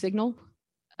pedestrian signal.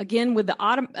 Again, with the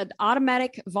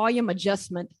automatic volume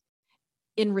adjustment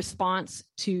in response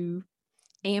to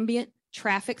ambient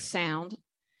traffic sound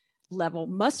level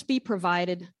must be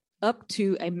provided up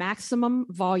to a maximum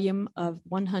volume of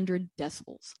 100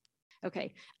 decibels.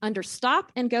 Okay, under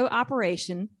stop and go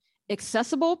operation,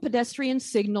 accessible pedestrian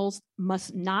signals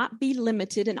must not be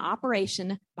limited in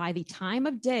operation by the time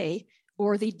of day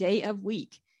or the day of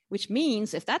week, which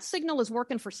means if that signal is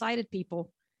working for sighted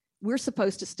people, we're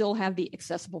supposed to still have the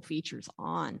accessible features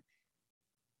on.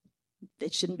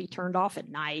 It shouldn't be turned off at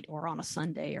night or on a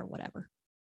Sunday or whatever.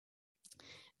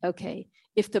 Okay,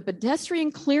 if the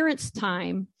pedestrian clearance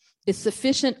time is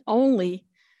sufficient only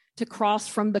to cross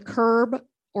from the curb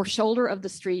or shoulder of the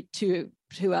street to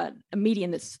a median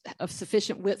that's of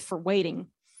sufficient width for waiting,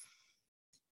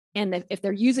 and if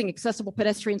they're using accessible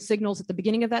pedestrian signals at the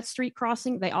beginning of that street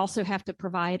crossing, they also have to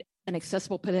provide an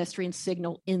accessible pedestrian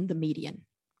signal in the median.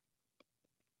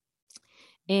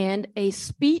 And a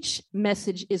speech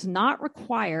message is not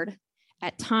required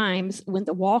at times when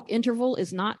the walk interval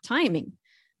is not timing.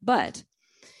 But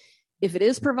if it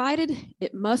is provided,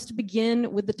 it must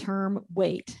begin with the term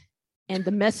wait, and the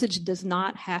message does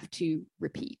not have to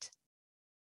repeat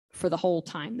for the whole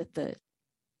time that the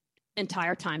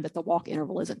entire time that the walk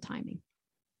interval isn't timing.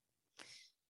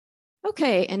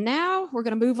 Okay, and now we're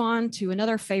going to move on to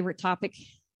another favorite topic,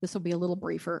 This will be a little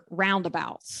briefer.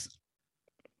 Roundabouts.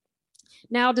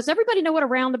 Now, does everybody know what a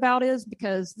roundabout is?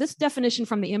 Because this definition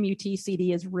from the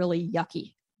MUTCD is really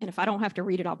yucky. And if I don't have to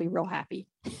read it, I'll be real happy.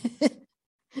 Do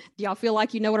y'all feel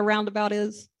like you know what a roundabout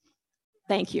is?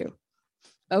 Thank you.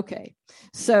 Okay,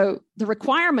 so the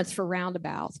requirements for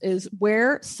roundabouts is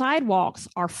where sidewalks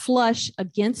are flush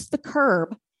against the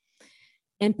curb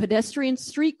and pedestrian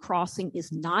street crossing is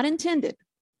not intended,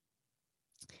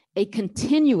 a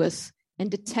continuous and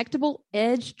detectable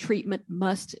edge treatment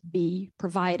must be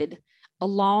provided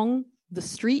along the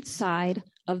street side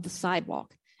of the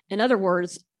sidewalk. In other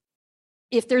words,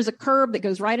 if there's a curb that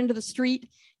goes right into the street,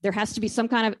 there has to be some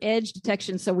kind of edge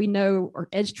detection so we know, or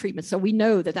edge treatment, so we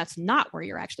know that that's not where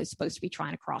you're actually supposed to be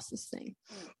trying to cross this thing.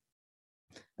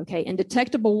 Okay, and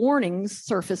detectable warnings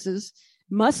surfaces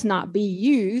must not be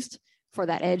used for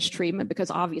that edge treatment because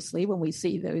obviously when we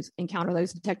see those, encounter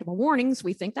those detectable warnings,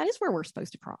 we think that is where we're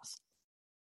supposed to cross.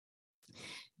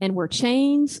 And where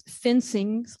chains,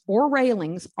 fencings, or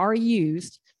railings are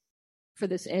used for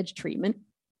this edge treatment,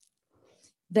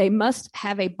 they must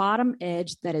have a bottom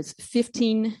edge that is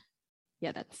 15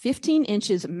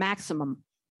 inches maximum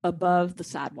above the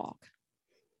sidewalk.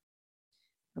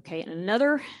 Okay, and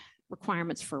another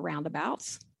requirements for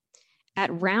roundabouts.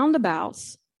 At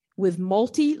roundabouts with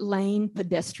multi-lane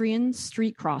pedestrian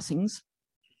street crossings,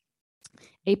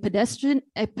 a pedestrian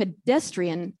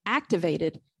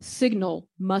activated signal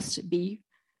must be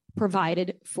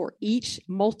provided for each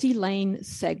multi-lane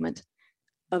segment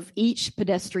of each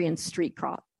pedestrian street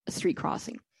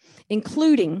crossing,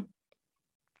 including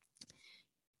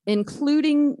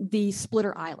the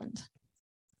splitter island.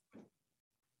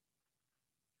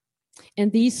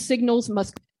 And these signals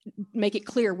must make it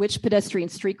clear which pedestrian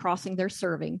street crossing they're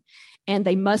serving, and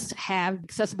they must have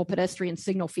accessible pedestrian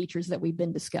signal features that we've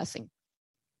been discussing.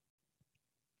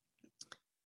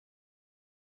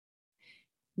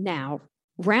 Now,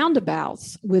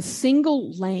 roundabouts with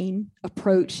single lane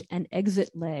approach and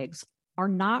exit legs are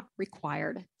not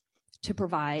required to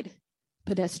provide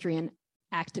pedestrian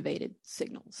activated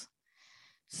signals.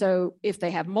 So if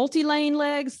they have multi-lane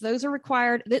legs, those are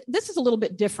required. This is a little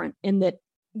bit different in that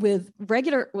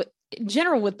in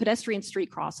general with pedestrian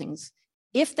street crossings,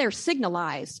 if they're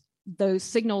signalized, those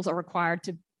signals are required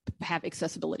to have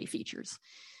accessibility features.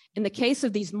 In the case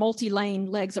of these multi-lane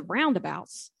legs of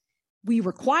roundabouts, we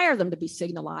require them to be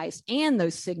signalized, and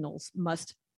those signals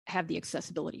must have the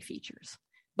accessibility features.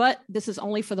 But this is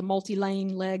only for the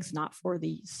multi-lane legs, not for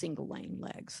the single lane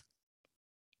legs.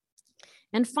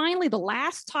 And finally, the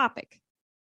last topic,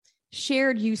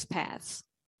 shared use paths.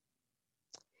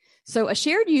 So a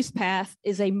shared use path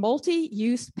is a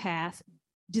multi-use path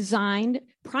designed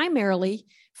primarily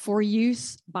for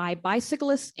use by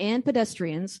bicyclists and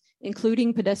pedestrians,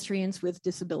 including pedestrians with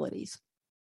disabilities.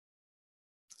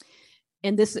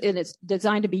 And it's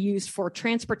designed to be used for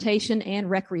transportation and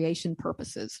recreation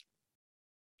purposes.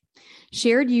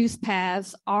 Shared use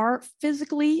paths are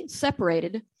physically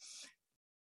separated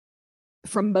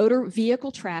from motor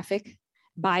vehicle traffic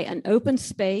by an open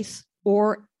space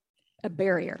or a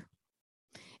barrier.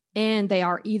 And they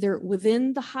are either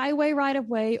within the highway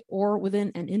right-of-way or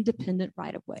within an independent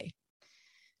right-of-way.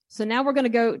 So now we're going to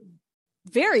go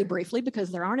very briefly,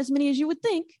 because there aren't as many as you would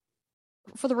think,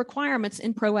 for the requirements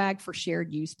in PROWAG for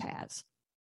shared use paths.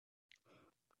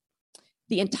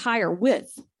 The entire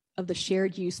width of the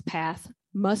shared use path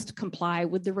must comply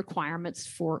with the requirements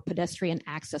for pedestrian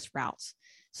access routes.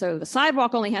 So the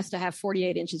sidewalk only has to have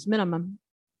 48 inches minimum,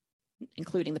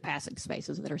 including the passing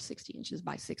spaces that are 60 inches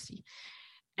by 60,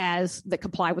 as that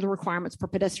comply with the requirements for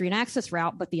pedestrian access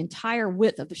route, but the entire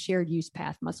width of the shared use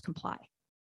path must comply.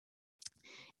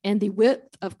 And the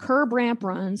width of curb ramp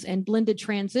runs and blended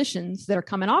transitions that are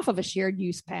coming off of a shared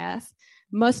use path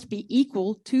must be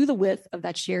equal to the width of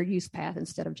that shared use path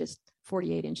instead of just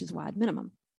 48 inches wide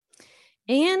minimum.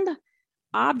 And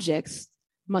objects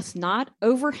must not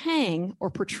overhang or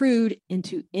protrude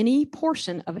into any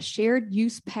portion of a shared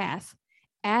use path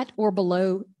at or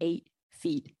below 8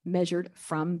 feet measured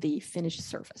from the finished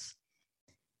surface.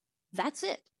 That's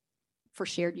it for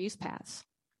shared use paths.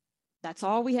 That's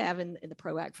all we have in the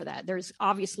PROWAG for that. There's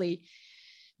obviously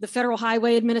the Federal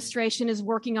Highway Administration is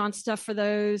working on stuff for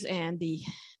those, and the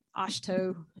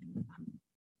AASHTO, I'm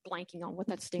blanking on what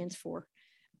that stands for.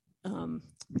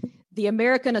 The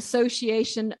American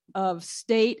Association of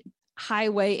State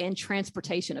Highway and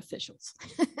Transportation Officials.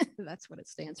 That's what it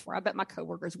stands for. I bet my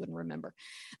coworkers wouldn't remember.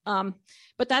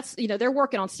 But that's, they're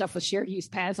working on stuff with shared use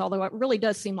paths, although it really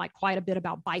does seem like quite a bit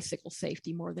about bicycle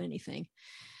safety more than anything.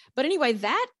 But anyway,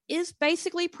 that is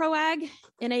basically PROWAG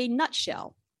in a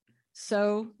nutshell.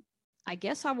 So I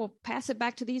guess I will pass it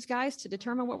back to these guys to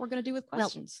determine what we're going to do with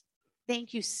questions. Well,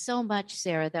 thank you so much,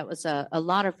 Sarah. That was a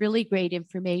lot of really great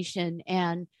information.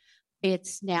 And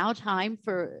it's now time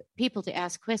for people to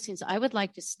ask questions. I would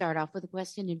like to start off with a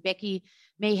question, and Becky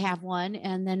may have one,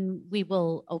 and then we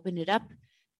will open it up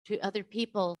to other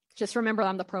people. Just remember,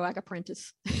 I'm the PROWAG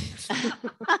apprentice.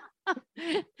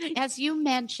 As you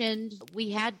mentioned,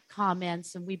 we had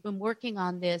comments, and we've been working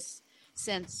on this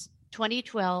since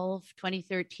 2012,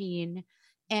 2013.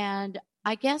 And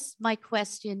I guess my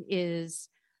question is,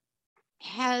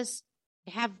 has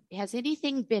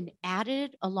anything been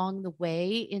added along the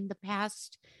way in the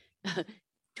past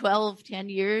 10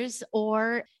 years,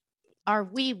 or are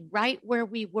we right where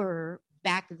we were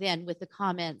back then with the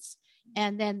comments?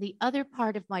 And then the other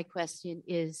part of my question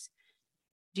is,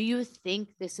 do you think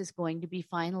this is going to be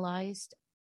finalized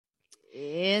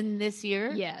in this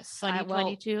year? Yes.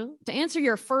 2022? To answer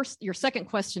your second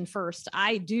question first,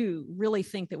 I do really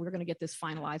think that we're going to get this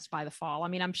finalized by the fall. I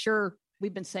mean, I'm sure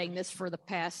we've been saying this for the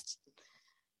past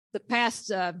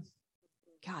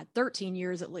 13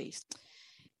 years at least.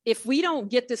 If we don't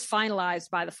get this finalized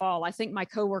by the fall, I think my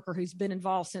coworker who's been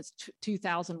involved since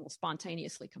 2000 will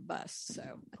spontaneously combust. So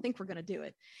I think we're going to do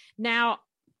it. Now,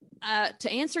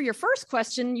 to answer your first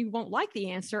question, you won't like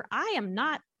the answer. I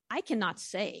cannot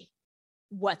say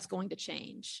what's going to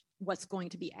change, what's going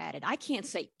to be added. I can't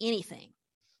say anything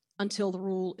until the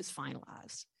rule is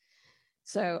finalized.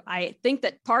 So I think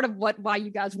that part of why you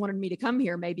guys wanted me to come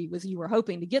here maybe was you were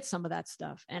hoping to get some of that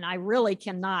stuff. And I really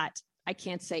I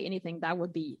can't say anything. That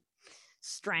would be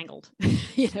strangled.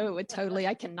 It would totally,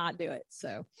 I cannot do it.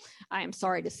 So I am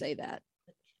sorry to say that.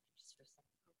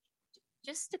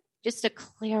 Just to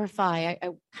clarify,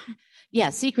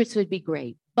 yeah, secrets would be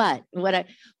great. But what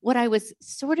I was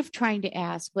sort of trying to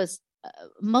ask was,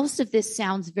 most of this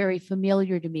sounds very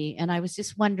familiar to me. And I was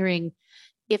just wondering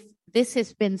if this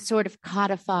has been sort of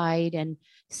codified and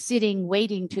sitting,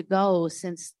 waiting to go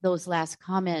since those last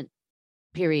comment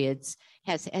periods.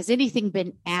 Has anything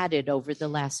been added over the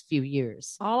last few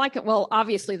years?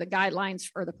 Obviously the guidelines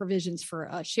or the provisions for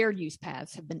shared use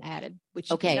paths have been added, which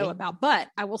you know about. But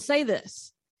I will say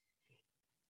this.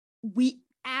 We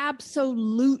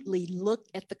absolutely look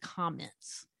at the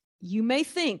comments. You may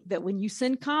think that when you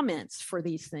send comments for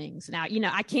these things, now,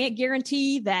 I can't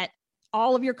guarantee that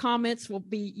all of your comments will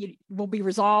be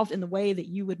resolved in the way that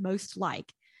you would most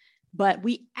like. But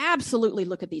we absolutely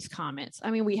look at these comments.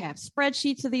 I mean, we have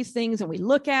spreadsheets of these things and we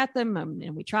look at them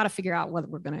and we try to figure out whether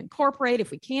we're going to incorporate, if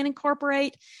we can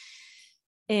incorporate.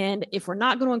 And if we're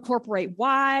not going to incorporate,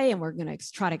 why, and we're going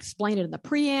to try to explain it in the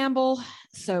preamble.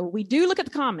 So we do look at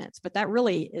the comments, but that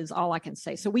really is all I can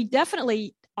say. So we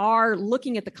definitely are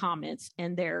looking at the comments,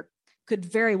 and there could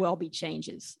very well be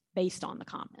changes based on the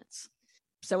comments.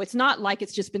 So it's not like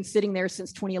it's just been sitting there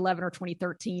since 2011 or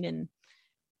 2013 and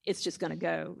it's just going to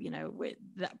go,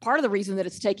 part of the reason that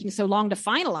it's taking so long to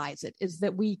finalize it is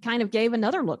that we kind of gave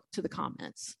another look to the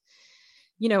comments.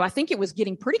 I think it was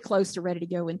getting pretty close to ready to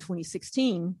go in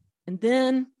 2016. And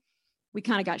then we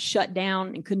kind of got shut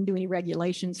down and couldn't do any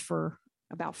regulations for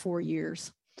about 4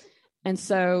 years. And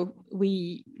so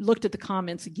we looked at the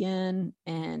comments again,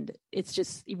 and it's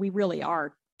just, we really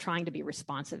are trying to be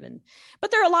responsive.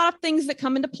 But there are a lot of things that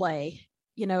come into play.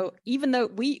 Even though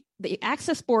the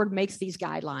Access Board makes these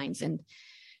guidelines, and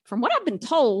from what I've been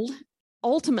told,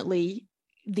 ultimately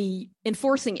the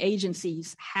enforcing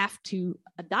agencies have to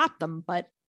adopt them, but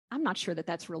I'm not sure that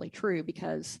that's really true,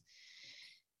 because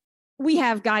we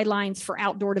have guidelines for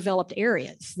outdoor developed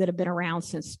areas that have been around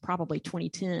since probably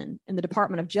 2010, and the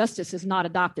Department of Justice has not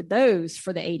adopted those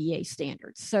for the ADA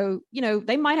standards. So,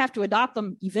 they might have to adopt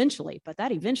them eventually, but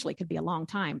that eventually could be a long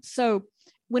time. So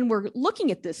when we're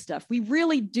looking at this stuff, we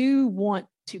really do want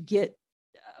to get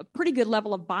a pretty good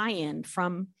level of buy-in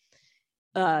from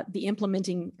the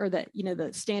implementing or the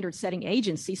standard setting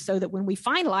agency, so that when we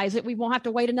finalize it, we won't have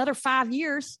to wait another 5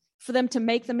 years for them to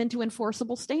make them into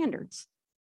enforceable standards.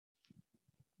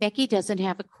 Becky doesn't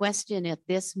have a question at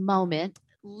this moment.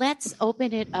 Let's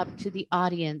open it up to the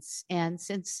audience. And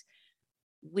since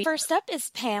First up is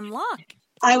Pam Locke.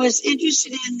 I was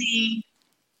interested in the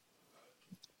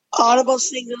audible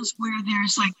signals where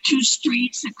there's like two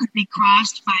streets that could be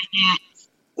crossed by that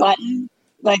button.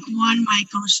 Like one might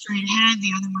go straight ahead,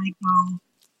 the other might go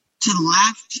to the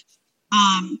left.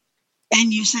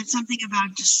 And you said something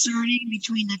about discerning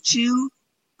between the two.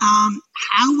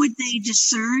 How would they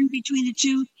discern between the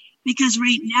two? Because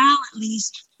right now, at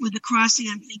least with the crossing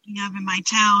I'm thinking of in my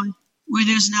town, where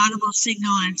there's an audible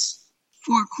signal and it's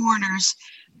 4 corners,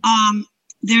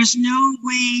 there's no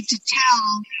way to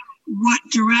tell what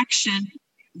direction,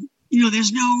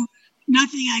 there's no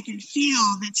nothing I can feel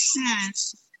that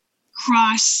says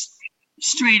cross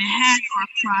straight ahead or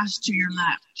cross to your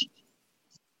left.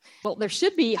 Well, there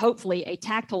should be hopefully a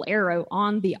tactile arrow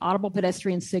on the audible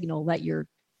pedestrian signal that you're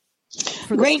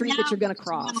for the street that you're going to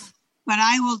cross. But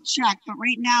I will check. But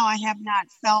right now I have not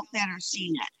felt that or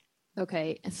seen it.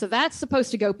 Okay, so that's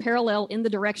supposed to go parallel in the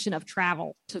direction of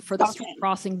travel for the street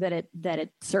crossing that it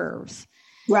serves.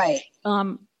 Right.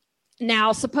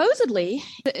 Now, supposedly,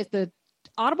 if the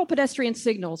audible pedestrian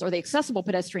signals or the accessible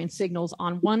pedestrian signals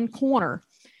on one corner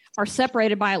are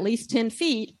separated by at least 10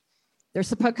 feet, they're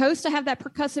supposed to have that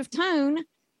percussive tone.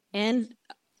 And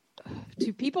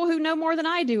to people who know more than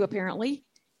I do, apparently,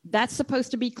 that's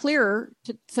supposed to be clearer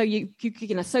so you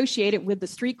can associate it with the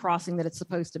street crossing that it's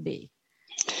supposed to be.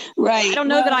 Right. I don't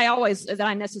know that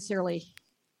I necessarily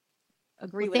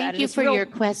agree with that. Thank you for your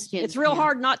question. It's real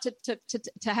hard not to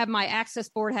have my access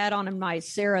board hat on and my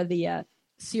Sarah, the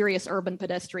serious urban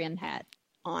pedestrian hat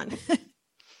on.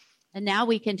 And now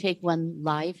we can take one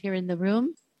live here in the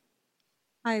room.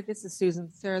 Hi, this is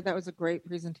Susan. Sarah, that was a great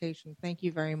presentation. Thank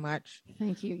you very much.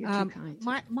 Thank you. You're too kind.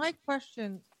 My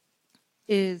question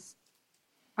is,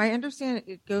 I understand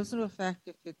it goes into effect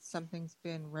if something's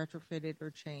been retrofitted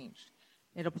or changed.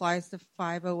 It applies to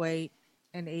 508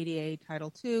 and ADA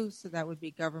Title II, so that would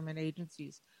be government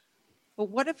agencies. But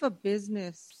what if a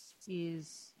business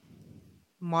is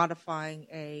modifying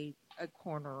a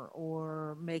corner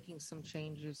or making some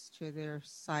changes to their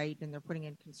site and they're putting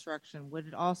in construction? Would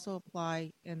it also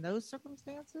apply in those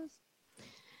circumstances?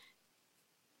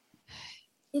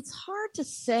 It's hard to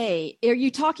say. Are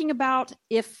you talking about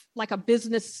if like a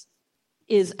business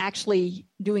is actually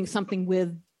doing something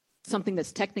with something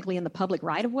that's technically in the public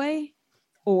right of way?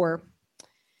 Or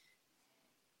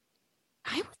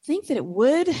I would think that it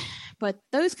would, but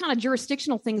those kind of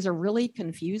jurisdictional things are really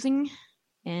confusing.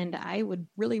 And I would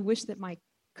really wish that my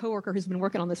coworker who's been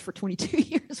working on this for 22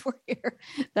 years were here.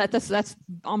 That's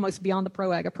almost beyond the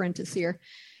PROWAG apprentice here.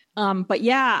 But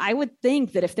yeah, I would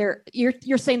think that if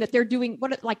you're saying that they're doing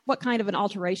what kind of an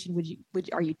alteration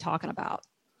are you talking about?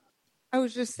 I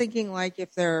was just thinking like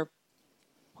if they're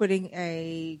putting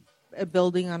a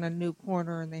building on a new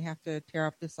corner and they have to tear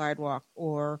up the sidewalk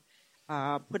or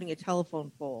putting a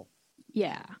telephone pole.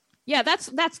 Yeah,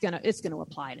 it's gonna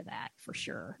apply to that for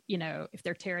sure. You know, if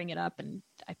they're tearing it up, and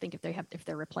I think if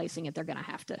they're replacing it, they're gonna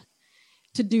have to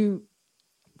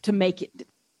make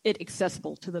it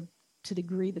accessible to the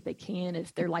degree that they can.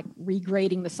 If they're like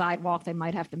regrading the sidewalk, they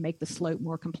might have to make the slope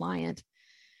more compliant.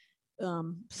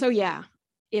 So yeah,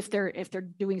 if they're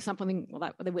doing something,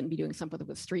 well, they wouldn't be doing something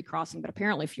with street crossing, but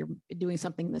apparently if you're doing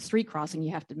something in the street crossing,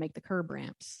 you have to make the curb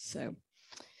ramps.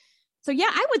 So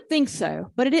yeah, I would think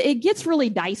so, but it gets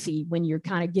really dicey when you're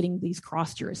kind of getting these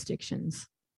cross jurisdictions.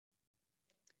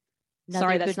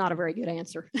 Sorry, that's not a very good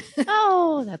answer.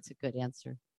 Oh, that's a good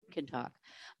answer. We can talk.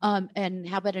 And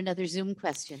how about another Zoom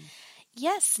question?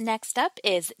 Yes, next up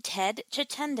is Ted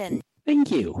Chittenden. Thank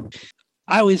you.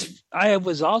 I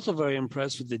was also very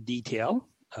impressed with the detail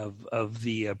of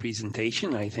the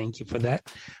presentation. I thank you for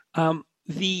that. I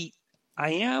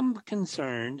am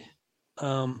concerned.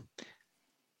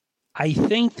 I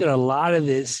think that a lot of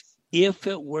this, if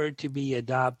it were to be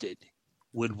adopted,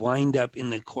 would wind up in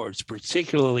the courts,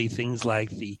 particularly things like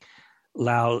the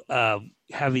loud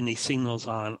having these signals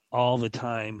on all the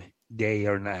time, day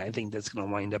or night. I think that's going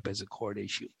to wind up as a court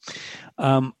issue.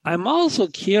 I'm also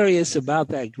curious about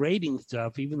that grading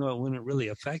stuff, even though it wouldn't really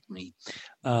affect me.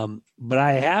 But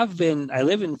I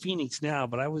live in Phoenix now,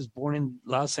 but I was born in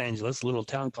Los Angeles, a little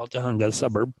town called Tujunga, a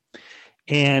suburb.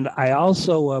 And I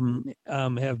also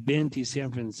have been to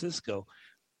San Francisco.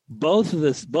 Both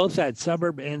that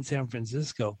suburb and San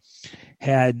Francisco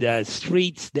had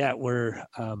streets that were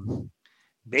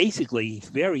basically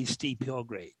very steep hill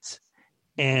grades.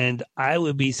 And I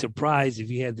would be surprised if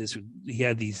you had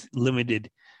these limited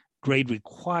grade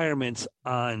requirements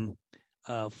on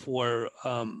for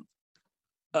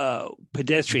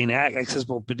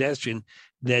accessible pedestrian,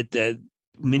 that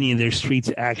many of their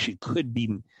streets actually could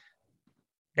be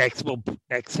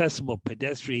accessible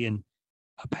pedestrian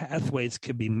pathways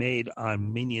could be made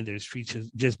on many of their streets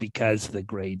just because of the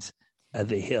grades of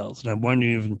the hills. And I'm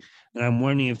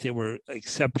wondering if there were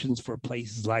exceptions for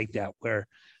places like that where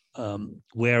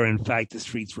in fact the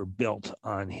streets were built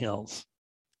on hills.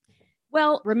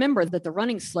 Well, remember that the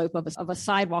running slope of a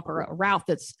sidewalk or a route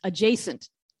that's adjacent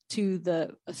to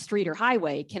a street or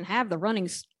highway can have the running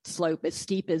slope as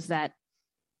steep as the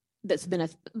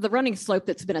running slope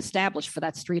that's been established for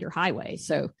that street or highway.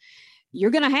 So you're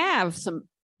going to have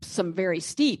some very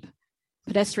steep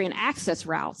pedestrian access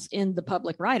routes in the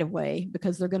public right of way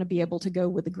because they're going to be able to go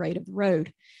with the grade of the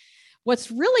road.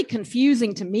 What's really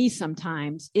confusing to me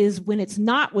sometimes is when it's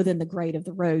not within the grade of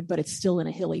the road, but it's still in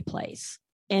a hilly place.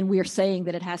 And we're saying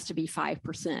that it has to be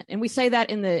 5%. And we say that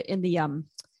in the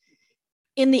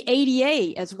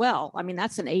ADA as well. I mean,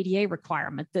 that's an ADA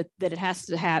requirement that it has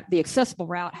to have, the accessible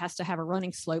route has to have a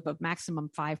running slope of maximum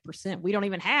 5%. We don't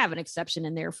even have an exception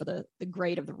in there for the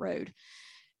grade of the road.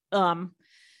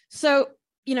 So,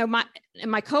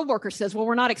 my coworker says, well,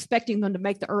 we're not expecting them to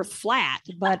make the earth flat,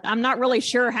 but I'm not really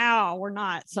sure how we're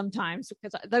not sometimes,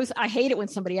 because I hate it when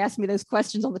somebody asks me those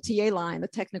questions on the TA line, the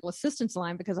technical assistance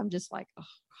line, because I'm just like, oh,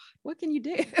 what can you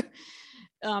do?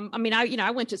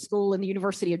 I went to school in the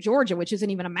University of Georgia, which isn't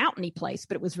even a mountainy place,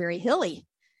 but it was very hilly.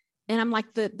 And I'm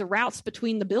like the routes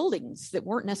between the buildings that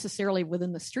weren't necessarily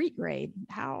within the street grade.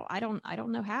 I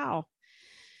don't know how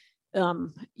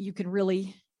you can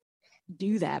really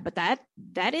do that, but that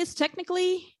is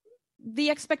technically the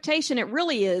expectation. It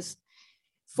really is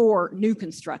for new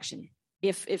construction.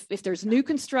 If there's new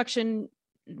construction,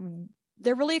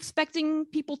 they're really expecting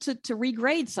people to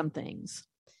regrade some things.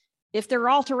 If there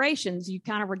are alterations, you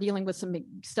kind of are dealing with some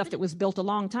stuff that was built a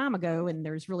long time ago, and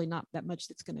there's really not that much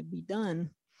that's going to be done.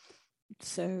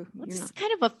 So it's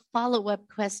kind of a follow-up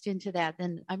question to that.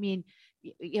 Then, I mean,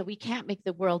 we can't make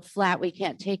the world flat. We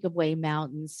can't take away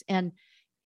mountains. And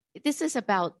this is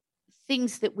about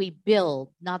things that we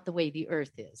build, not the way the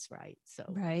earth is, right? So,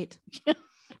 right.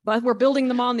 But we're building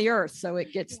them on the earth, so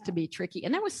it gets to be tricky.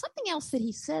 And there was something else that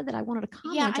he said that I wanted to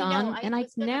comment on. And I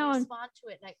now respond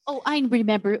to it. I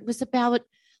remember it was about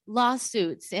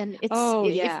lawsuits, and it's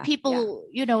if people,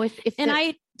 if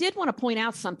I did want to point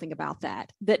out something about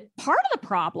that part of the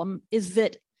problem is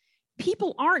that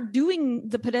people aren't doing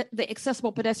the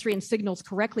accessible pedestrian signals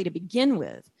correctly to begin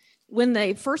with. When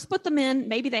they first put them in,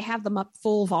 maybe they have them up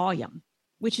full volume,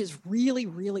 which is really,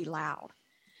 really loud.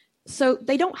 So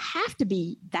they don't have to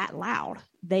be that loud.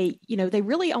 They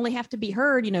really only have to be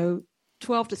heard,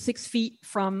 12 to 6 feet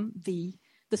from the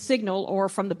signal or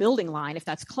from the building line, if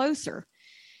that's closer.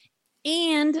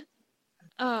 And,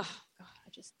 I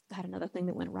just had another thing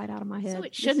that went right out of my head. So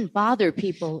it shouldn't bother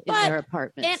people in their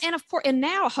apartments. And of course, and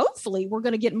now hopefully we're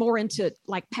going to get more into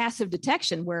like passive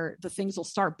detection, where the things will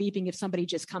start beeping if somebody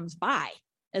just comes by,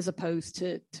 as opposed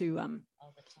to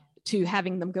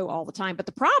having them go all the time. But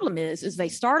the problem is they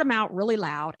start them out really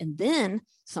loud, and then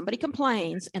somebody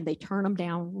complains and they turn them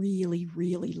down really,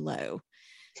 really low.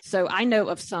 So I know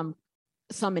of some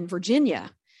in Virginia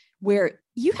where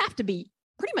you have to be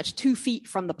pretty much 2 feet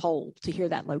from the pole to hear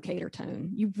that locator tone.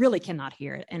 You really cannot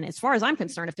hear it. And as far as I'm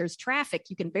concerned, if there's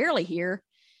traffic, you can barely hear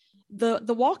the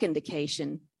walk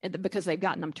indication because they've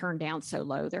gotten them turned down so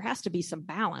low. There has to be some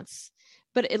balance.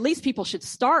 But at least people should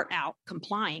start out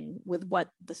complying with what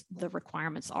the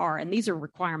requirements are. And these are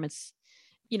requirements,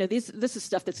 this is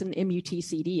stuff that's in the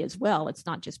MUTCD as well. It's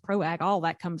not just PROWAG. All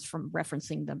that comes from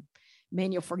referencing the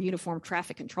Manual for Uniform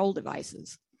Traffic Control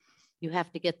Devices. You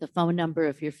have to get the phone number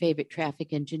of your favorite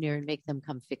traffic engineer and make them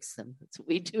come fix them. That's what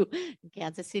we do in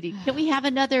Kansas City. Can we have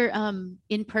another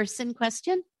in-person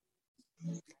question?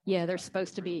 Yeah, they're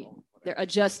supposed to be, they're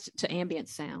adjust to ambient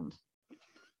sound.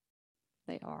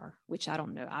 They are, which I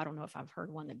don't know. I don't know if I've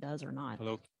heard one that does or not.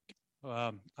 Hello.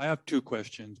 I have two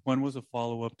questions. One was a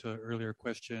follow-up to an earlier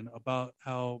question about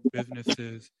how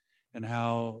businesses and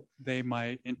how they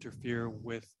might interfere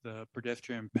with the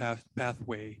pedestrian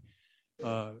pathway,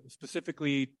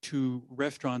 specifically to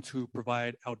restaurants who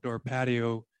provide outdoor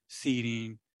patio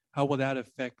seating. How will that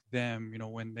affect them,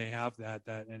 when they have that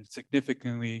and it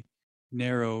significantly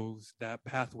narrows that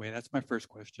pathway? That's my first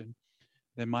question.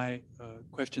 Then my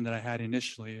question that I had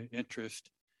initially, interest,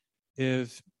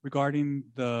 is regarding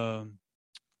the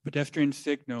pedestrian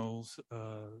signals,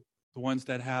 the ones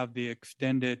that have the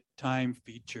extended time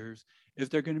features. Is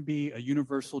there going to be a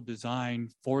universal design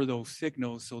for those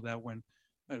signals so that when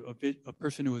a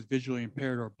person who is visually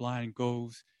impaired or blind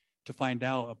goes to find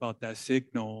out about that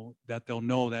signal, that they'll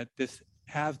know that this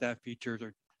has that features,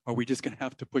 or are we just going to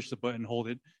have to push the button and hold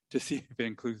it to see if it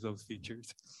includes those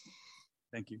features?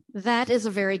 Thank you. That is a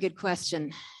very good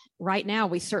question. Right now,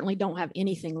 we certainly don't have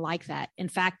anything like that. In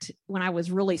fact, when I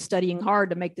was really studying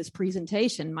hard to make this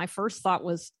presentation, my first thought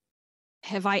was,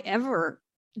 have I ever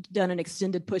done an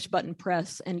extended push button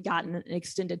press and gotten an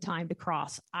extended time to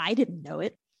cross? I didn't know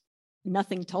it.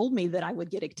 Nothing told me that I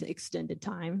would get extended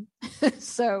time.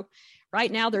 So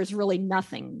right now, there's really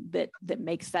nothing that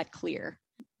makes that clear.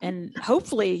 And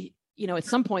hopefully, at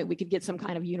some point we could get some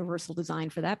kind of universal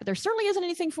design for that, but there certainly isn't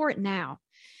anything for it now.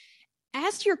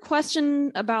 As to your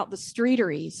question about the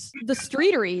streeteries,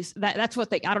 that's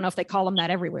what I don't know if they call them that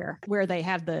everywhere, where they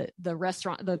have the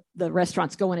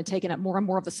restaurants going and taking up more and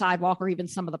more of the sidewalk or even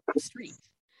some of the street.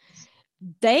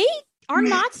 They are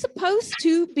not supposed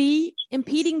to be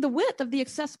impeding the width of the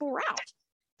accessible route.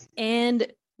 And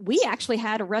we actually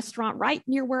had a restaurant right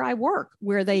near where I work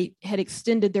where they had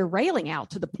extended their railing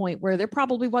out to the point where there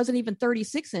probably wasn't even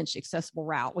 36-inch accessible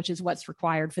route, which is what's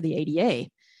required for the ADA.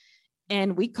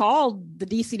 And we called the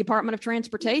DC Department of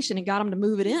Transportation and got them to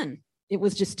move it in. It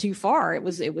was just too far. It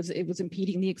was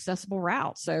impeding the accessible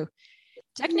route. So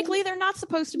technically they're not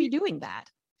supposed to be doing that.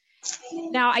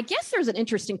 Now, I guess there's an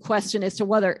interesting question as to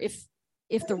whether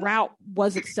if the route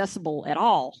was accessible at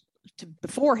all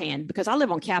beforehand, because I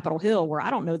live on Capitol Hill where I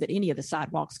don't know that any of the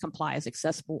sidewalks comply as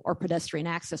accessible or pedestrian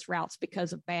access routes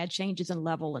because of bad changes in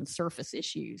level and surface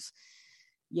issues,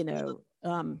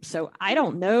 so I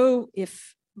don't know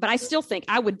but I still think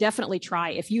I would definitely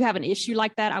try. If you have an issue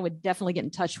like that, I would definitely get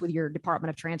in touch with your Department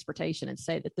of Transportation and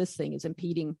say that this thing is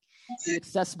impeding the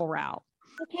accessible route.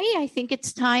 Okay, I think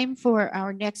it's time for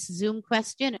our next Zoom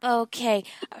question. Okay,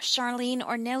 Charlene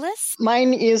or Nillis?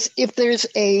 Mine is if there's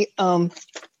a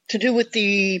to do with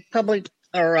the public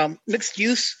or mixed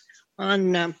use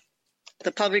on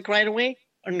the public right of way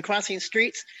and crossing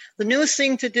streets. The newest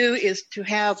thing to do is to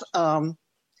have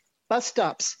bus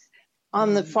stops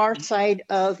on the far side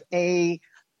of a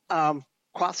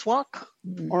crosswalk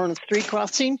or on a street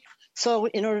crossing. So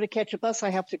in order to catch a bus, I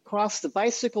have to cross the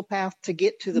bicycle path to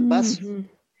get to the bus.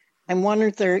 I wonder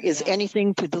if there is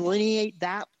anything to delineate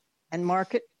that and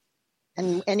mark it,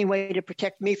 and any way to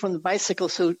protect me from the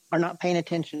bicycles who are not paying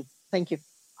attention. Thank you.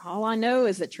 All I know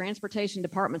is that transportation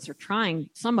departments are trying,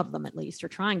 some of them at least, are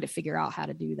trying to figure out how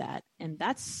to do that. And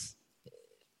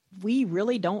we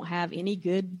really don't have any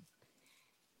good,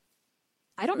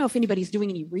 I don't know if anybody's doing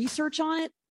any research on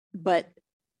it, but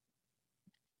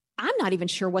I'm not even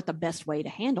sure what the best way to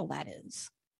handle that is.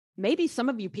 Maybe some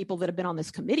of you people that have been on this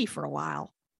committee for a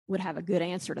while would have a good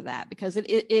answer to that, because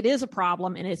it is a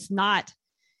problem, and it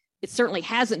certainly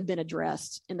hasn't been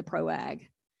addressed in the PROWAG.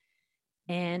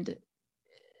 And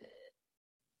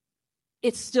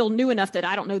it's still new enough that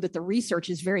I don't know that the research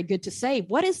is very good to say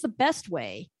what is the best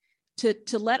way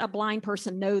to let a blind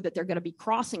person know that they're going to be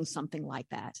crossing something like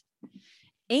that.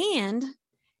 And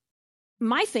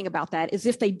my thing about that is,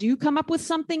 if they do come up with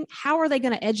something, how are they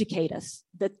going to educate us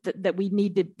that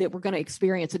we're going to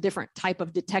experience a different type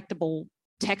of detectable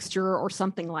texture or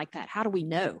something like that? How do we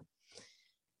know?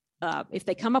 If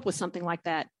they come up with something like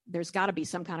that, there's got to be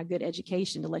some kind of good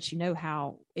education to let you know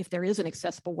how, if there is an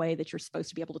accessible way that you're supposed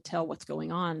to be able to tell what's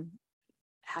going on,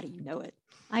 how do you know it?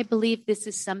 I believe this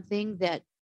is something that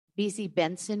BZ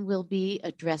Benson will be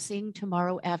addressing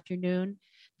tomorrow afternoon.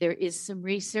 There is some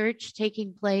research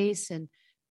taking place, and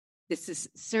this is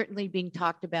certainly being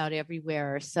talked about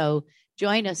everywhere. So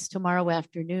join us tomorrow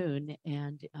afternoon,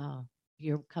 and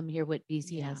you'll come hear what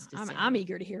BZ has to say. I'm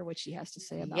eager to hear what she has to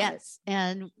say about it. Yes,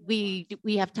 and we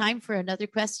have time for another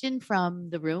question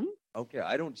from the room. Okay,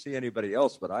 I don't see anybody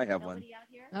else, but I have one. Out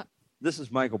here? This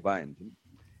is Michael Byington,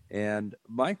 and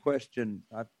my question,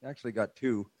 I've actually got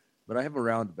two, but I have a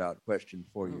roundabout question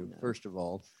for you. No. First of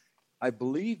all, I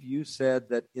believe you said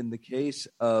that in the case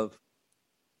of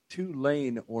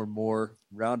 2-lane or more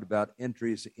roundabout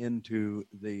entries into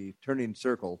the turning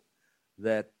circle,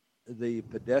 that the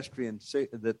pedestrian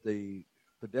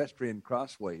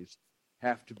crossways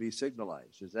have to be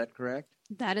signalized. Is that correct?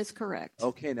 That is correct.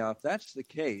 Okay, now if that's the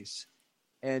case,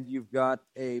 and you've got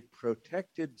a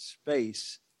protected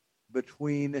space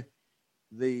between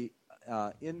the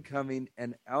incoming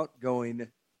and outgoing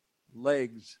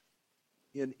legs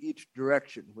in each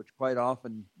direction, which quite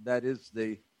often that is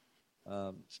the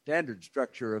standard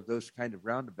structure of those kind of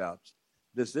roundabouts,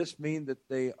 does this mean that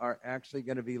they are actually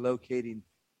going to be locating,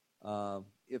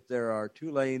 if there are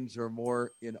 2 lanes or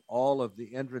more in all of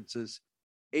the entrances,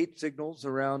 8 signals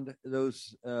around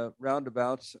those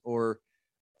roundabouts, or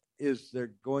is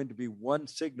there going to be one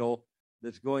signal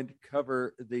that's going to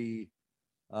cover the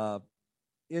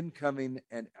incoming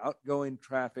and outgoing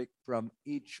traffic from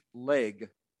each leg,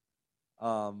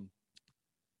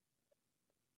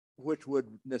 which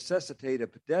would necessitate a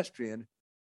pedestrian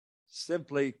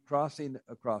simply crossing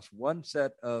across one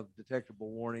set of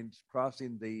detectable warnings,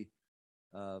 crossing the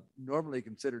normally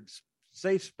considered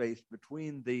safe space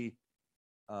between the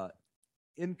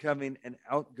incoming and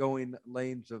outgoing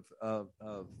lanes of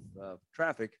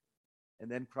traffic, and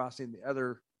then crossing the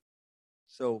other.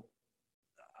 So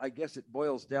I guess it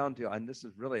boils down to, and this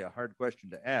is really a hard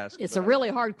question to ask. It's a really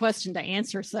hard question to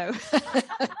answer. So,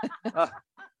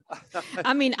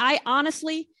 I mean, I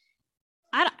honestly,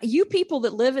 you people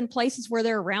that live in places where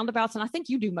there are roundabouts, and I think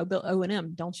you do mobile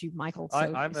O&M, don't you, Michael? So,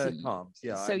 I'm a comms.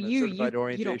 Yeah. So I'm a you certified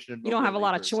orientation and you don't have a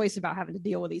lot of mobility choice about having to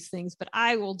deal with these things, but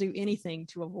I will do anything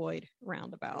to avoid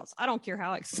roundabouts. I don't care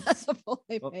how accessible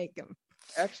they make them.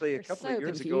 Actually, They're a couple so of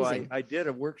years confusing. ago, I did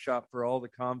a workshop for all the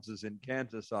commses in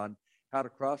Kansas on how to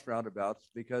cross roundabouts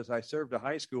because I served a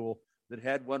high school that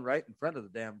had one right in front of the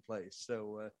damn place.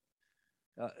 So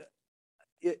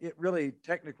it really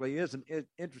technically is an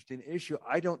interesting issue.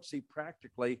 I don't see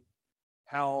practically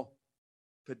how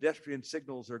pedestrian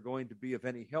signals are going to be of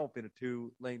any help in a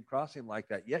 2-lane crossing like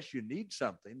that. Yes, you need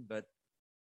something, but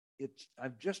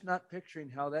I'm just not picturing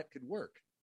how that could work.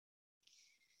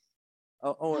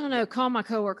 I don't know. Call my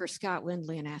coworker Scott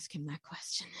Windley and ask him that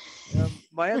question.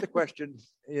 My other question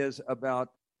is about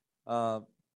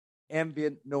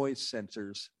ambient noise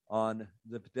sensors on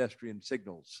the pedestrian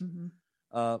signals. Mm-hmm.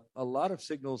 A lot of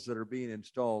signals that are being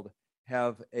installed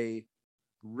have a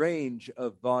range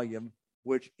of volume,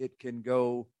 which it can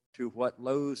go to what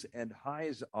lows and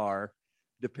highs are,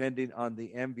 depending on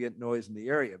the ambient noise in the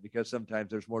area, because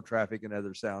sometimes there's more traffic and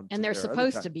other sounds. And they're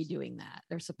supposed to be doing that.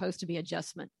 They're supposed to be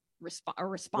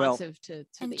responsive to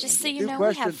and the just so ambient. you know,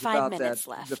 we have 5 minutes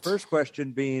left. The first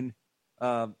question being,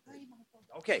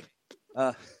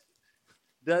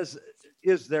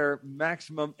 is there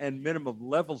maximum and minimum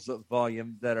levels of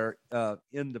volume that are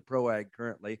in the PROWAG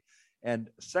currently? And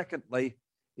secondly,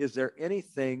 is there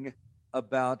anything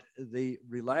about the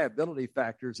reliability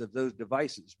factors of those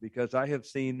devices? Because I have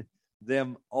seen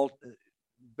them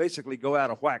basically go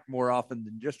out of whack more often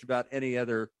than just about any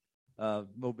other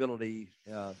mobility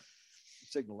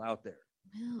signal out there.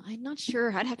 Well, I'm not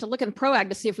sure. I'd have to look at the PROWAG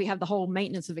to see if we have the whole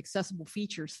maintenance of accessible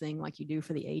features thing like you do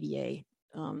for the ADA,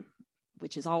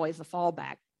 which is always the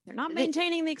fallback. They're not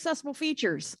maintaining the accessible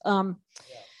features.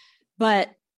 But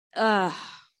all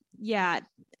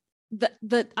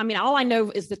I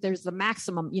know is that there's the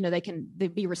maximum,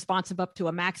 they'd be responsive up to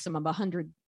a maximum of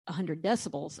 100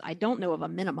 decibels. I don't know of a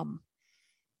minimum.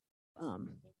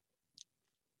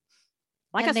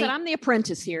 Like I said, I'm the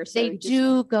apprentice here. So they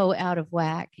do go out of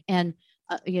whack. And,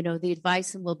 the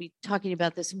advice, and we'll be talking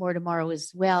about this more tomorrow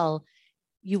as well.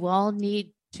 You all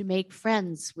need to make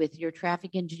friends with your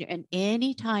traffic engineer. And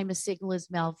anytime a signal is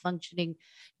malfunctioning,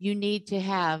 you need to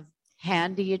have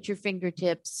handy at your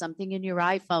fingertips, something in your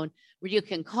iPhone where you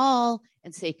can call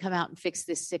and say, come out and fix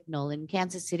this signal. In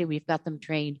Kansas City, we've got them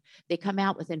trained. They come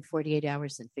out within 48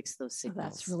 hours and fix those signals. Oh,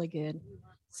 that's really good.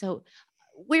 So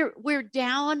we're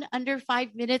down under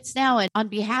 5 minutes now. And on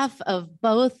behalf of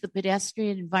both the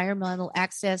pedestrian environmental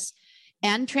access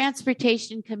and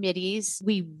transportation committees,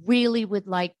 we really would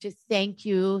like to thank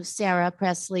you, Sarah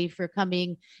Presley, for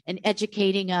coming and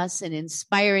educating us and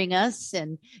inspiring us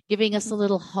and giving us a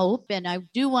little hope. And I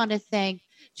do want to thank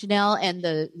Janelle and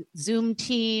the Zoom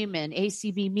team and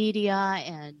ACB Media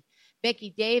and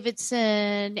Becky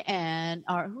Davidson and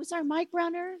who's our mic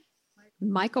runner?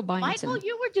 Michael Byington. Michael,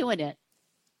 you were doing it.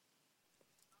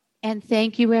 And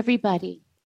thank you, everybody.